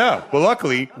 I know. Well,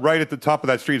 luckily, right at the top of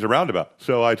that street is a roundabout.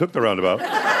 So I took the roundabout,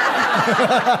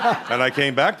 and I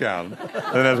came back down.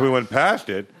 And then as we went past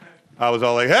it, I was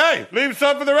all like, hey, leave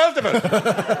some for the rest of us.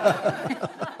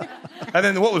 And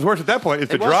then what was worse at that point is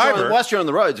the driver. Whilst you're on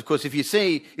the roads, of course, if you've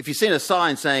seen a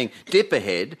sign saying dip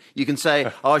ahead, you can say,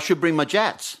 oh, I should bring my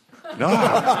jats. Nice.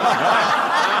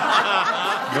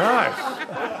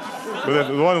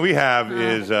 Well, the one we have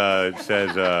is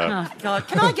says. Oh God!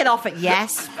 Can I get off at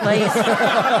yes, please?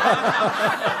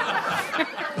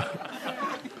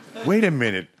 Wait a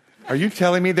minute. Are you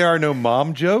telling me there are no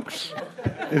mom jokes?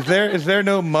 Is there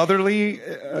no motherly?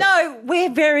 No, we're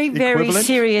very, very equivalent?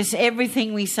 serious.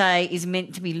 Everything we say is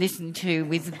meant to be listened to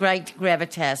with great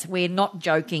gravitas. We're not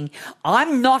joking.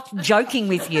 I'm not joking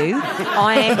with you.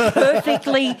 I am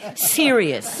perfectly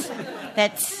serious.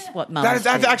 That's what Mum says.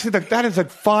 That is a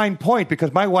fine point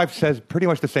because my wife says pretty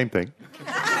much the same thing.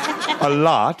 A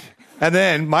lot. And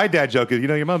then my dad joke is,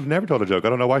 your mom never told a joke. I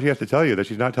don't know why she has to tell you that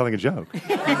she's not telling a joke.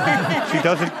 She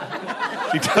doesn't.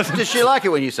 Does she like it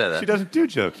when you say that? She doesn't do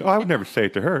jokes. Oh, I would never say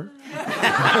it to her.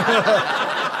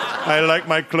 I like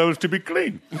my clothes to be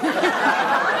clean.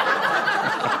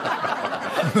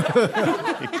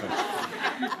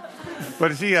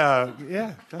 But see, yeah.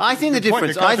 I think the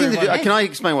difference. Can I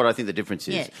explain what I think the difference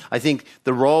is? Yeah. I think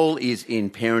the role is in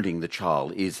parenting the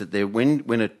child is that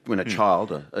when a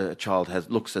child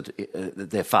looks at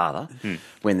their father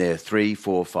when they're 3,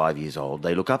 4, 5 years old,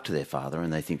 they look up to their father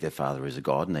and they think their father is a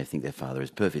god and they think their father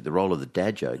is perfect. The role of the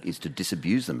dad joke is to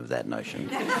disabuse them of that notion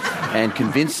and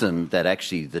convince them that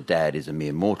actually the dad is a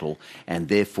mere mortal and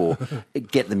therefore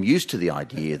get them used to the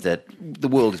idea that the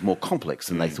world is more complex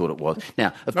than they thought it was.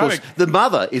 Now, of course, the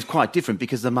mother is quite different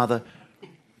because the mother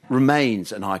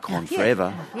remains an icon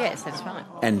forever. Yes, that's right.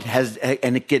 And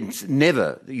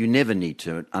you never need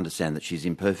to understand that she's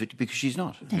imperfect because she's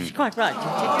not. That's quite right.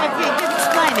 You've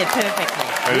explained it perfectly.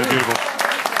 That is beautiful.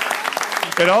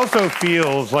 It also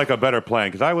feels like a better plan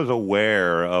because I was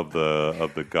aware of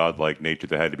the godlike nature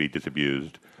that had to be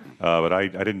disabused, but I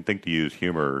didn't think to use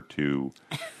humor to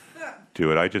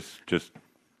it. I just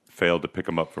failed to pick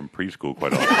them up from preschool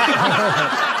quite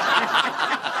often.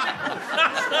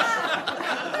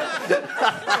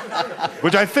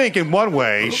 Which I think, in one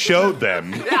way, showed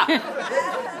them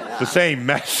the same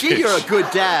message. Gee, you're a good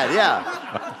dad, yeah.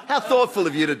 How thoughtful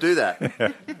of you to do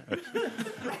that.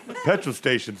 Petrol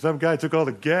station, some guy took all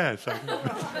the gas.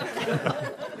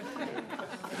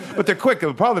 But they're quick.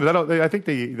 The problem is, I think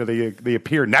they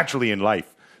appear naturally in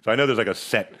life. So I know there's like a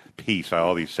set piece,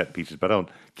 all these set pieces, but I don't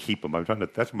keep them.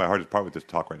 That's my hardest part with this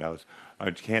talk right now. Is I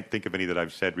can't think of any that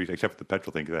I've said recently, except for the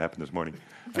petrol thing that happened this morning.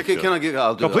 Okay, can I get?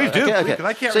 I'll do no, please it. do. Okay. Because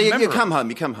I can't so remember. you come home.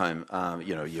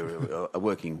 You're a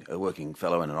working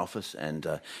fellow in an office,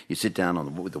 and you sit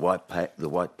down with the white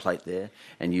plate there,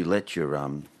 and you let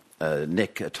your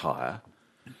neck attire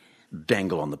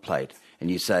dangle on the plate, and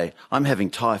you say, "I'm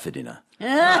having Thai for dinner."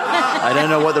 I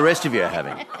don't know what the rest of you are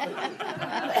having.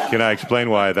 Can I explain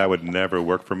why that would never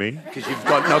work for me? Because you've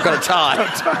not got a tie.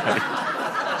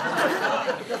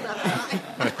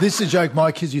 This is a joke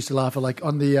my kids used to laugh at, like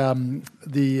on the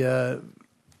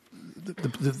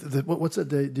what's it,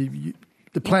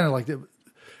 the planet, like the.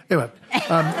 Anyway,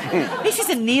 this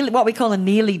is what we call a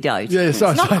nearly dote. Yeah,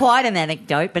 sorry, it's not quite an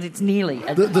anecdote, but it's nearly.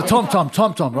 The tom-tom,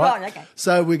 right? Right, okay.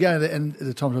 So we're going there, and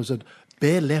the tom-tom said,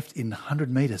 "Bear left in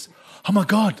 100 metres." Oh my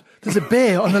God, there's a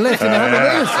bear on the left in 100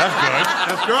 metres.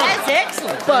 That's good. That's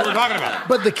excellent. That's what we're talking about.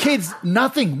 But the kids,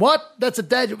 nothing. What? That's a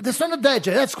dad joke. That's not a dad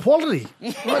joke. That's quality.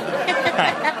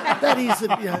 That is,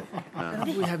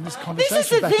 we have this conversation.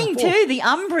 This is the back thing and forth. too. The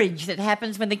umbrage that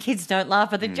happens when the kids don't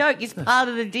laugh at the joke is part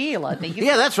of the deal, I think.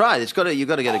 Yeah, that's right. You've got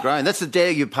to get it growing. That's the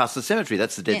day you pass the cemetery.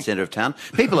 That's the dead centre of town.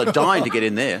 People are dying to get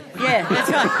in there. Yeah,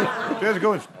 that's right. There's a good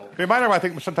one. Reminder, I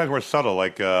think sometimes we're subtle.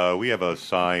 Like we have a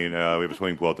sign. We have a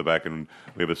swimming pool at the back, and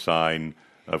we have a sign.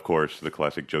 Of course, the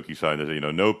classic jokey sign that says,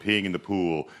 no peeing in the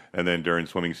pool. And then during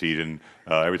swimming season,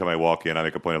 every time I walk in, I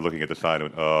make a point of looking at the sign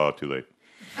and oh, too late.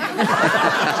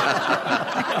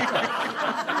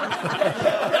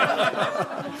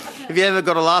 Have you ever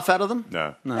got a laugh out of them?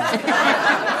 No.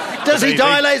 Does he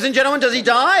die, ladies and gentlemen? Does he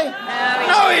die?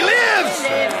 No, he lives!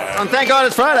 And thank God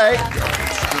it's Friday.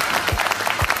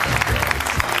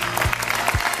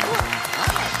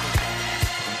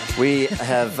 We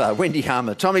have Wendy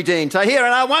Harmer, Tommy Dean, Tahir,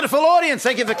 and our wonderful audience.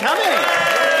 Thank you for coming.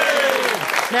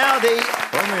 Now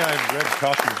If only I'd read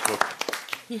Koshy's book.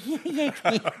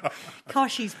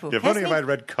 Koshy's book. If only I'd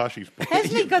read Koshy's book.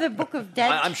 Hasn't he got a book of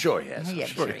dad? I'm sure he has. Yeah, I'm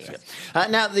sure he has.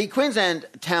 Now, the Queensland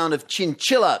town of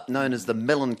Chinchilla, known as the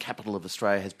melon capital of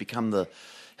Australia, has become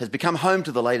home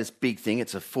to the latest big thing.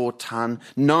 It's a 4-ton,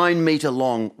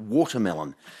 9-metre-long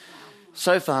watermelon.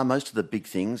 So far, most of the big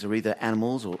things are either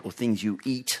animals or things you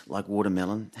eat, like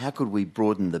watermelon. How could we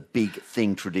broaden the big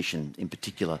thing tradition, in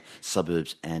particular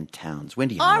suburbs and towns?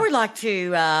 Wendy, I would like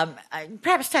to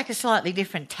perhaps take a slightly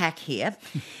different tack here.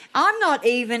 I'm not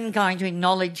even going to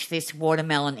acknowledge this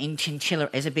watermelon in Chinchilla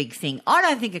as a big thing. I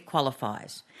don't think it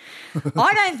qualifies.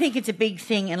 I don't think it's a big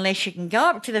thing unless you can go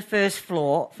up to the first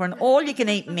floor for an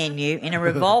all-you-can-eat menu in a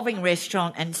revolving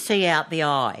restaurant and see out the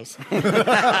eyes.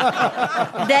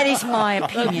 That is my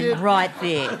opinion right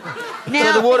there.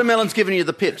 Now, so the watermelon's given you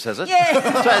the pips, has it?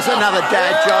 Yeah. So it's another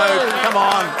dad joke. Come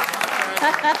on.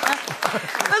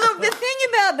 But look, the thing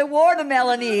about the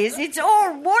watermelon is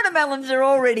watermelons are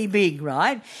already big,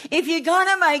 right? If you're going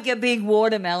to make a big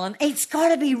watermelon, it's got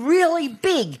to be really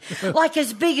big, like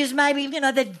as big as maybe,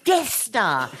 the Death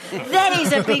Star. That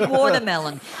is a big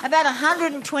watermelon. About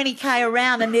 120k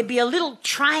around, and there'd be a little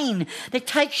train that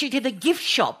takes you to the gift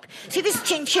shop. See, this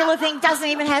Chinchilla thing doesn't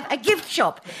even have a gift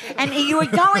shop. And you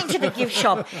would go into the gift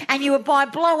shop and you would buy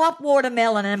blow-up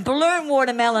watermelon and balloon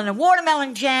watermelon and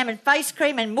watermelon jam and face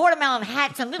cream and watermelon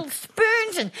hats and little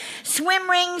spoons and swim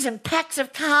rings and packs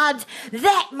of cards.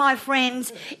 That, my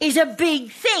friends, is a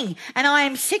big thing. And I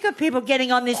am sick of people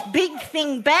getting on this big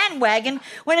thing bandwagon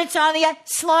when it's only a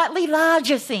slightly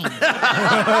larger thing. Really.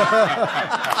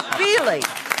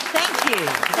 Thank you.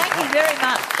 Thank you very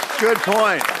much. Good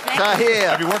point. Tahir.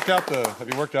 Have you worked out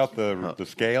the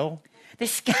scale? The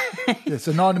scale. Yeah,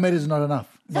 so 9 metres is not enough.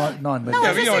 9 metres.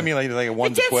 Yeah, you know what I mean, like a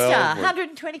 1 to 12. Death Star,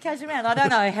 120 k's around. I don't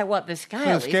know what the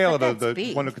scale is. The scale but of the that's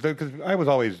big. one, because I was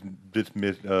always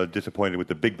disappointed with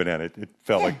the big banana. It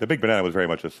felt like the big banana was very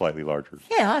much a slightly larger.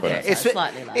 Yeah, I think so.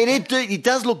 Slightly larger. It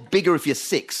does look bigger if you're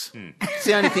 6. It's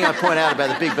the only thing I point out about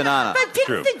the big banana. But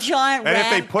didn't the giant And ram...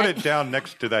 if they put it down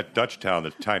next to that Dutch town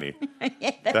that's tiny.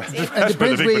 Yeah, that's it. It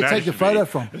depends where you take the photo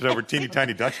from. It's over teeny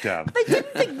tiny Dutch town. But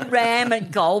didn't the ram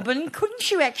at Goulburn, couldn't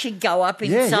you actually go up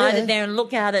inside it there and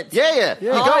look out at... Yeah.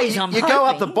 You go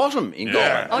up the bottom in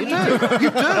Goulburn. Oh, you do?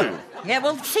 You do. Yeah,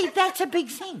 well, see, that's a big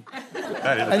thing.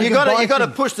 And you got to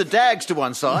push the dags to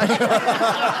one side.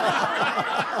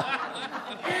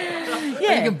 And you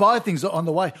can buy things on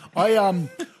the way.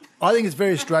 I think it's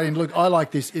very Australian. Look, I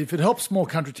like this. If it helps small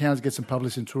country towns get some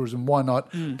publicity and tourism, why not?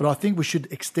 But I think we should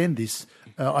extend this.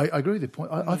 I agree with your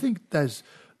point. I think those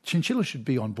chinchillas should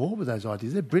be on board with those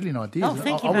ideas. They're brilliant ideas. Oh,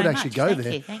 thank you I would very actually much. go Thank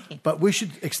there. you, thank you. But we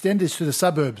should extend this to the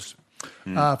suburbs.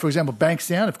 For example,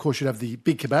 Bankstown, of course, should have the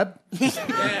big kebab.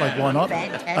 Like, why not?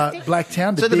 Fantastic.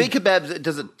 Blacktown. So the big kebabs,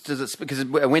 does it? Because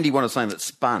Wendy wanted something that's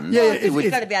spun. Yeah, We've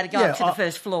got to be able to go up to the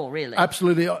first floor, really.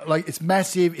 Absolutely. Like, it's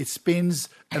massive, it spins,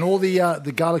 and all the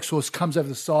garlic sauce comes over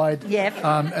the side. Yep.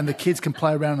 And the kids can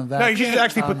play around on that. No, you should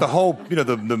actually put the whole,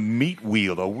 the meat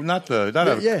wheel, though, not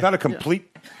a complete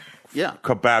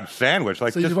kebab sandwich,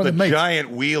 like So you just want the the meat. giant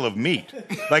wheel of meat,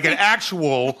 like an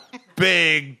actual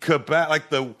big kebab, like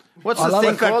the. What's I the love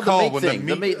thing it. called? The meat when thing.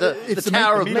 The meat. The It's the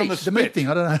tower meat, of meat on meat. the The meat thing,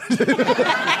 I don't know.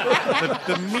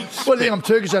 the meat Well, stick. I'm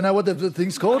Turkish, I know what the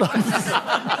thing's called. But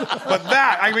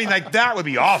that, I mean, like that would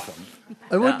be awesome.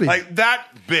 It would be. Like that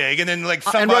big, and then like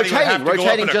And somebody would have to rotating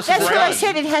go up in a just That's what I crane.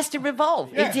 said. It has to revolve.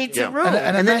 It's a rule.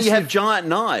 And And then you have massive- giant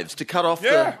knives to cut off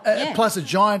Yeah. the. Plus a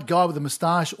giant guy with a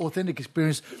moustache, authentic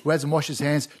experience, who hasn't washed his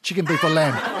hands, chicken, beef or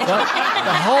lamb.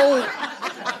 Right?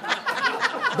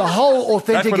 The whole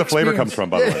authentic That's where the flavor experience. comes from,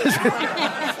 by the way.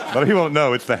 A lot of people don't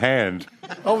know it's the hand.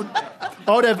 I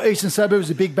would have Eastern Suburbs,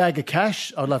 a big bag of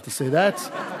cash. I'd love to see that.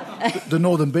 The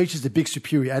Northern Beaches, the big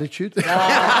superior attitude.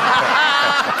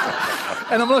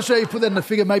 And I'm not sure you put that in the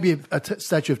figure, maybe a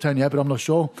statue of Tony Abbott, I'm not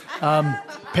sure.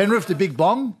 Penrith, the big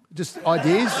bong, just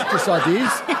ideas.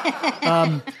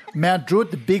 Mount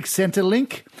Druitt, the big centre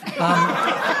link.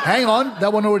 Hang on,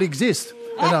 that one already exists.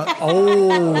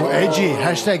 Edgy,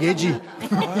 hashtag edgy.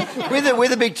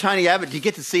 With a big Tony Abbott, you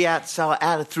get to see out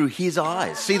through his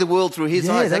eyes, see the world through his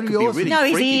eyes. That that'd could be be awesome. really No,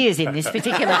 his freaky. ears in this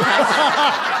particular case.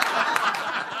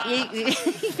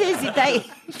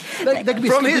 That could be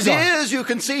From slippery his dive. ears, you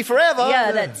can see forever.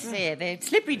 they're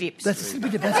slippery dips. That's a slippery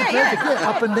dip. That's perfect. Yeah,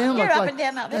 up and down. Yeah, like, up and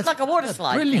down. It's like a water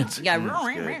slide. Brilliant. You go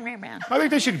round. I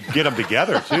think they should get them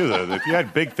together too. Though, if you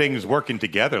had big things working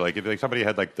together, like if somebody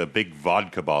had like the big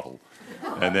vodka bottle,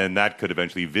 and then that could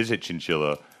eventually visit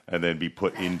Chinchilla and then be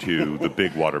put into the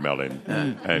big watermelon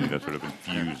and sort of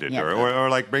infuse it, Yeah. or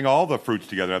like bring all the fruits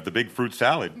together, have the big fruit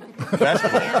salad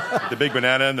festival, the big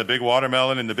banana and the big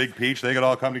watermelon and the big peach, they could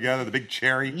all come together, the big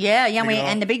cherry. Yeah, They could all-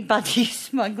 and the big budgie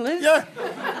smugglers. Yeah.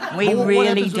 We But what really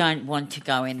happens- don't want to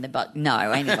go in the No,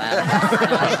 anyway.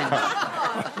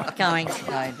 I'm going to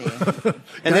go there.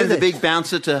 And then the big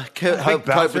bouncer to cope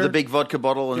bouncer? with the big vodka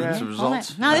bottle and its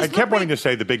results. No, I there's kept not wanting to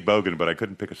say the big bogan, but I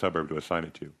couldn't pick a suburb to assign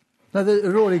it to. No, it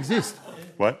already exists.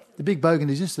 What? The big bogan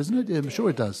exists, doesn't it? Yeah, I'm sure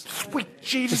it does. Sweet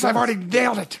Jesus, I've already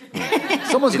nailed it.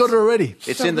 Someone's got it already.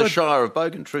 It's in the Shire of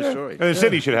Bogan, true story. And the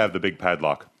city should have the big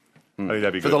padlock. I think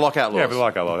that'd be For good. the lockout Yeah, laws. for the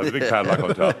lockout law. The big padlock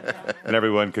on top. And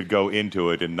everyone could go into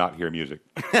it and not hear music.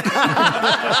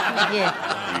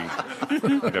 Yeah.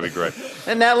 That'd be great.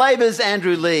 And now Labor's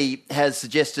Andrew Lee has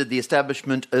suggested the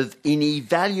establishment of an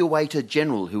evaluator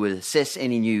general who would assess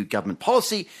any new government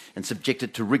policy and subject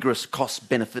it to rigorous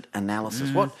cost-benefit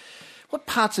analysis. What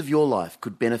parts of your life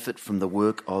could benefit from the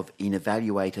work of an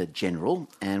evaluator general,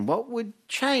 and what would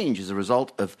change as a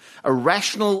result of a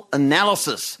rational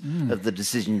analysis of the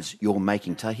decisions you're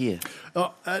making? Tahir.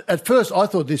 At first, I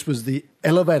thought this was the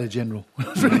elevator general.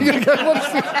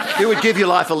 Who would give your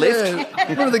life a lift? Yeah,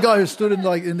 remember the guy who stood in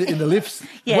the lifts?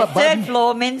 Yeah, What button? third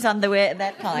floor, men's underwear,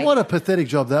 that kind. What a pathetic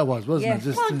job that was, wasn't Yeah. it?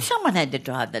 Just, Well, someone had to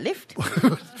drive the lift.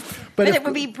 but But if- it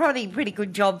would be probably a pretty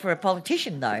good job for a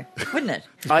politician, though, wouldn't it?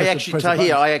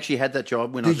 Tahir, I actually had that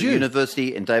job when I was Did at you?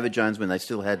 university in David Jones when they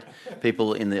still had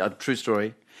people in the true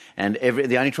story. And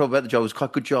the only trouble about the job was quite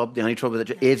a good job. The only trouble about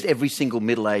the job is every single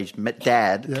middle-aged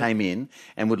dad came in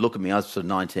and would look at me. I was sort of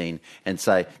 19 and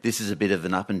say, "This is a bit of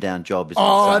an up and down job." Isn't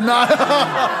Oh, it, son?" no.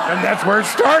 And that's where it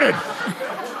started.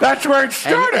 That's where it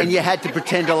started. And you had to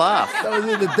pretend to laugh. That was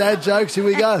it, the dad jokes. Here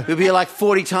we go. It would be like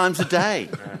 40 times a day.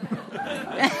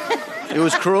 It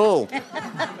was cruel.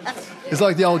 It's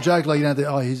like the old joke, like,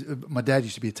 my dad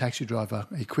used to be a taxi driver.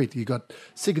 He quit. He got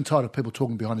sick and tired of people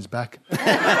talking behind his back.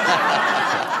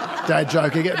 Dad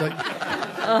joke again.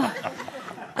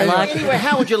 Anyway,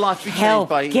 how would your life be changed Help,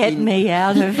 by... get me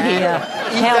out of here.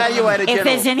 Help. Evaluator If general.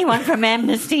 there's anyone from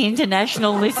Amnesty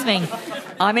International listening,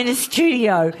 I'm in a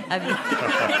studio.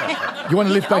 You want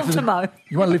to lift back Ultimo.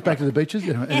 to the beaches?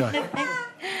 Yeah, anyway.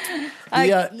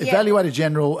 The evaluator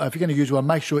general, if you're going to use one,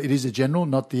 make sure it is a general,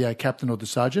 not the captain or the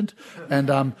sergeant.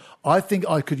 And I think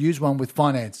I could use one with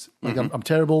finance. Like I'm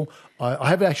terrible. I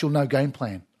have actual no game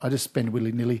plan. I just spend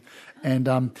willy-nilly. And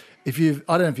I don't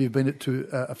know if you've been to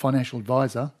a financial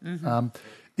advisor.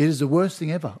 It is the worst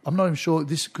thing ever. I'm not even sure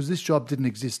because this job didn't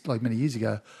exist like many years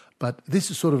ago. But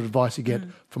this is sort of advice you get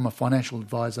from a financial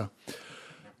advisor.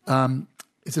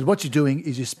 He said, what you're doing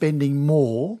is you're spending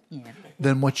more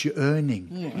than what you're earning.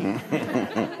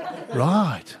 Yeah.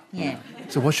 Right. Yeah.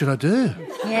 So what should I do?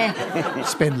 Yeah.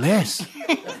 Spend less.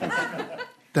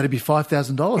 That'd be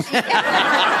 $5,000.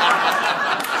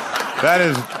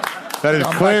 That is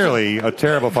clearly a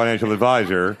terrible financial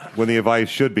advisor when the advice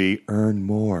should be earn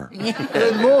more.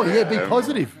 Earn more, be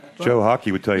positive. Joe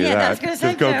Hockey would tell you I was that. gonna say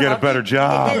Just go Joe get a Hockey. better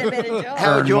job. Get a better job.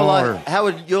 How would your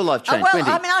more. life change, Well,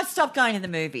 Wendy? I mean, I stopped going to the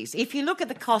movies. If you look at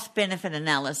the cost-benefit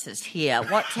analysis here,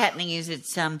 what's happening is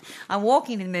it's I'm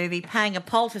walking to the movie, paying a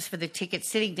poultice for the ticket,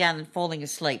 sitting down and falling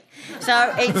asleep.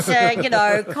 So it's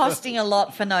costing a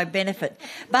lot for no benefit.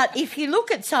 But if you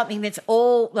look at something that's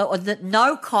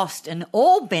no cost and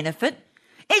all benefit,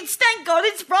 it's thank God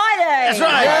it's Friday. That's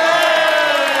right.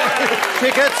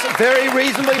 Tickets very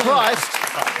reasonably priced.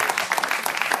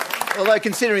 Although,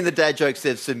 considering the dad jokes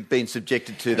they've been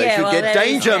subjected to, they should get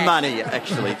danger money,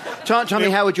 actually. Tommy,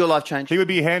 how would your life change? He would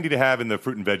be handy to have in the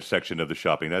fruit and veg section of the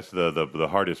shopping. That's the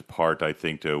hardest part, I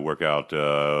think, to work out.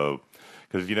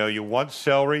 Because, you want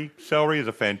celery. Celery is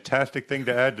a fantastic thing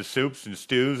to add to soups and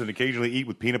stews and occasionally eat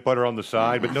with peanut butter on the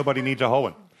side, but nobody needs a whole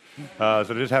one. So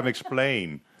just have him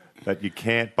explain that you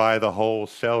can't buy the whole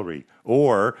celery.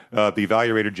 Or the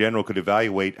evaluator general could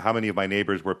evaluate how many of my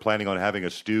neighbors were planning on having a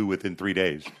stew within 3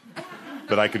 days.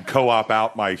 That I could co-op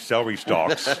out my celery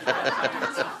stalks. You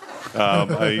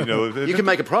can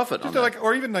make a profit on that.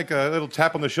 Or even like a little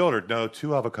tap on the shoulder. No, 2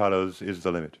 avocados is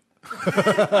the limit.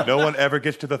 No one ever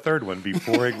gets to the third one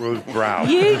before it grows brown.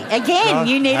 You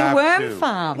need a worm to.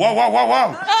 farm. Whoa.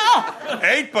 Oh!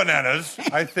 8 bananas,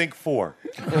 I think 4.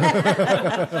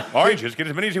 Oranges, get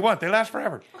as many as you want. They last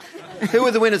forever. Who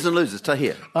are the winners and losers?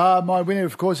 Tahir. My winner,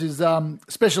 of course, is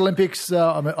Special Olympics.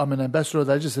 I'm an ambassador.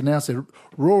 They just announced a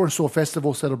Raw and Saw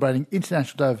Festival celebrating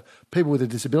International Day of People with a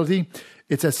Disability.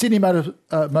 It's at Sydney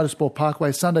Motorsport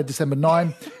Parkway, Sunday, December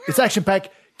 9. It's action-packed.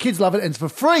 Kids love it, and it's for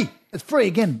free. It's free,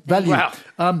 again, value.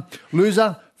 Wow.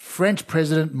 Loser, French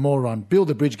president moron. Build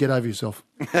a bridge, get over yourself.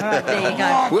 All right, there you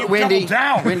go. Wendy.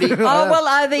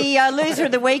 The loser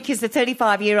of the week is the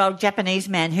 35-year-old Japanese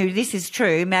man who, this is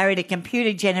true, married a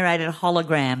computer-generated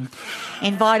hologram,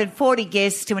 invited 40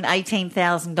 guests to an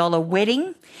 $18,000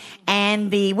 wedding, and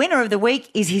the winner of the week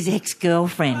is his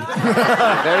ex-girlfriend.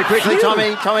 Very quickly,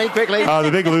 Tommy, quickly. The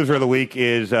big loser of the week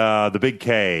is the big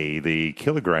K, the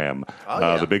kilogram.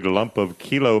 The big lump of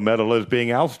kilo metal is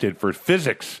being ousted for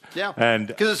physics. Yeah, and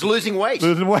because it's losing weight.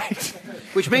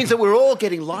 Which means that we're all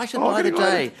getting lighter by the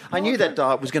day. I knew that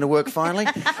diet was going to work finally.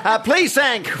 Please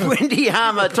thank Wendy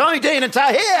Harmer, Tommy Dean and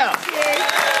Tahir.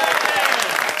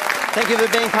 Thank you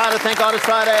for being part of Thank God It's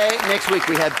Friday. Next week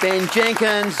we have Ben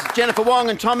Jenkins, Jennifer Wong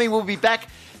and Tommy will be back.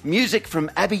 Music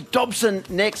from Abby Dobson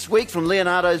next week from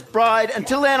Leonardo's Bride.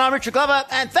 Until then, I'm Richard Glover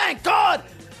and thank God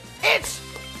it's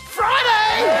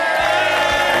Friday!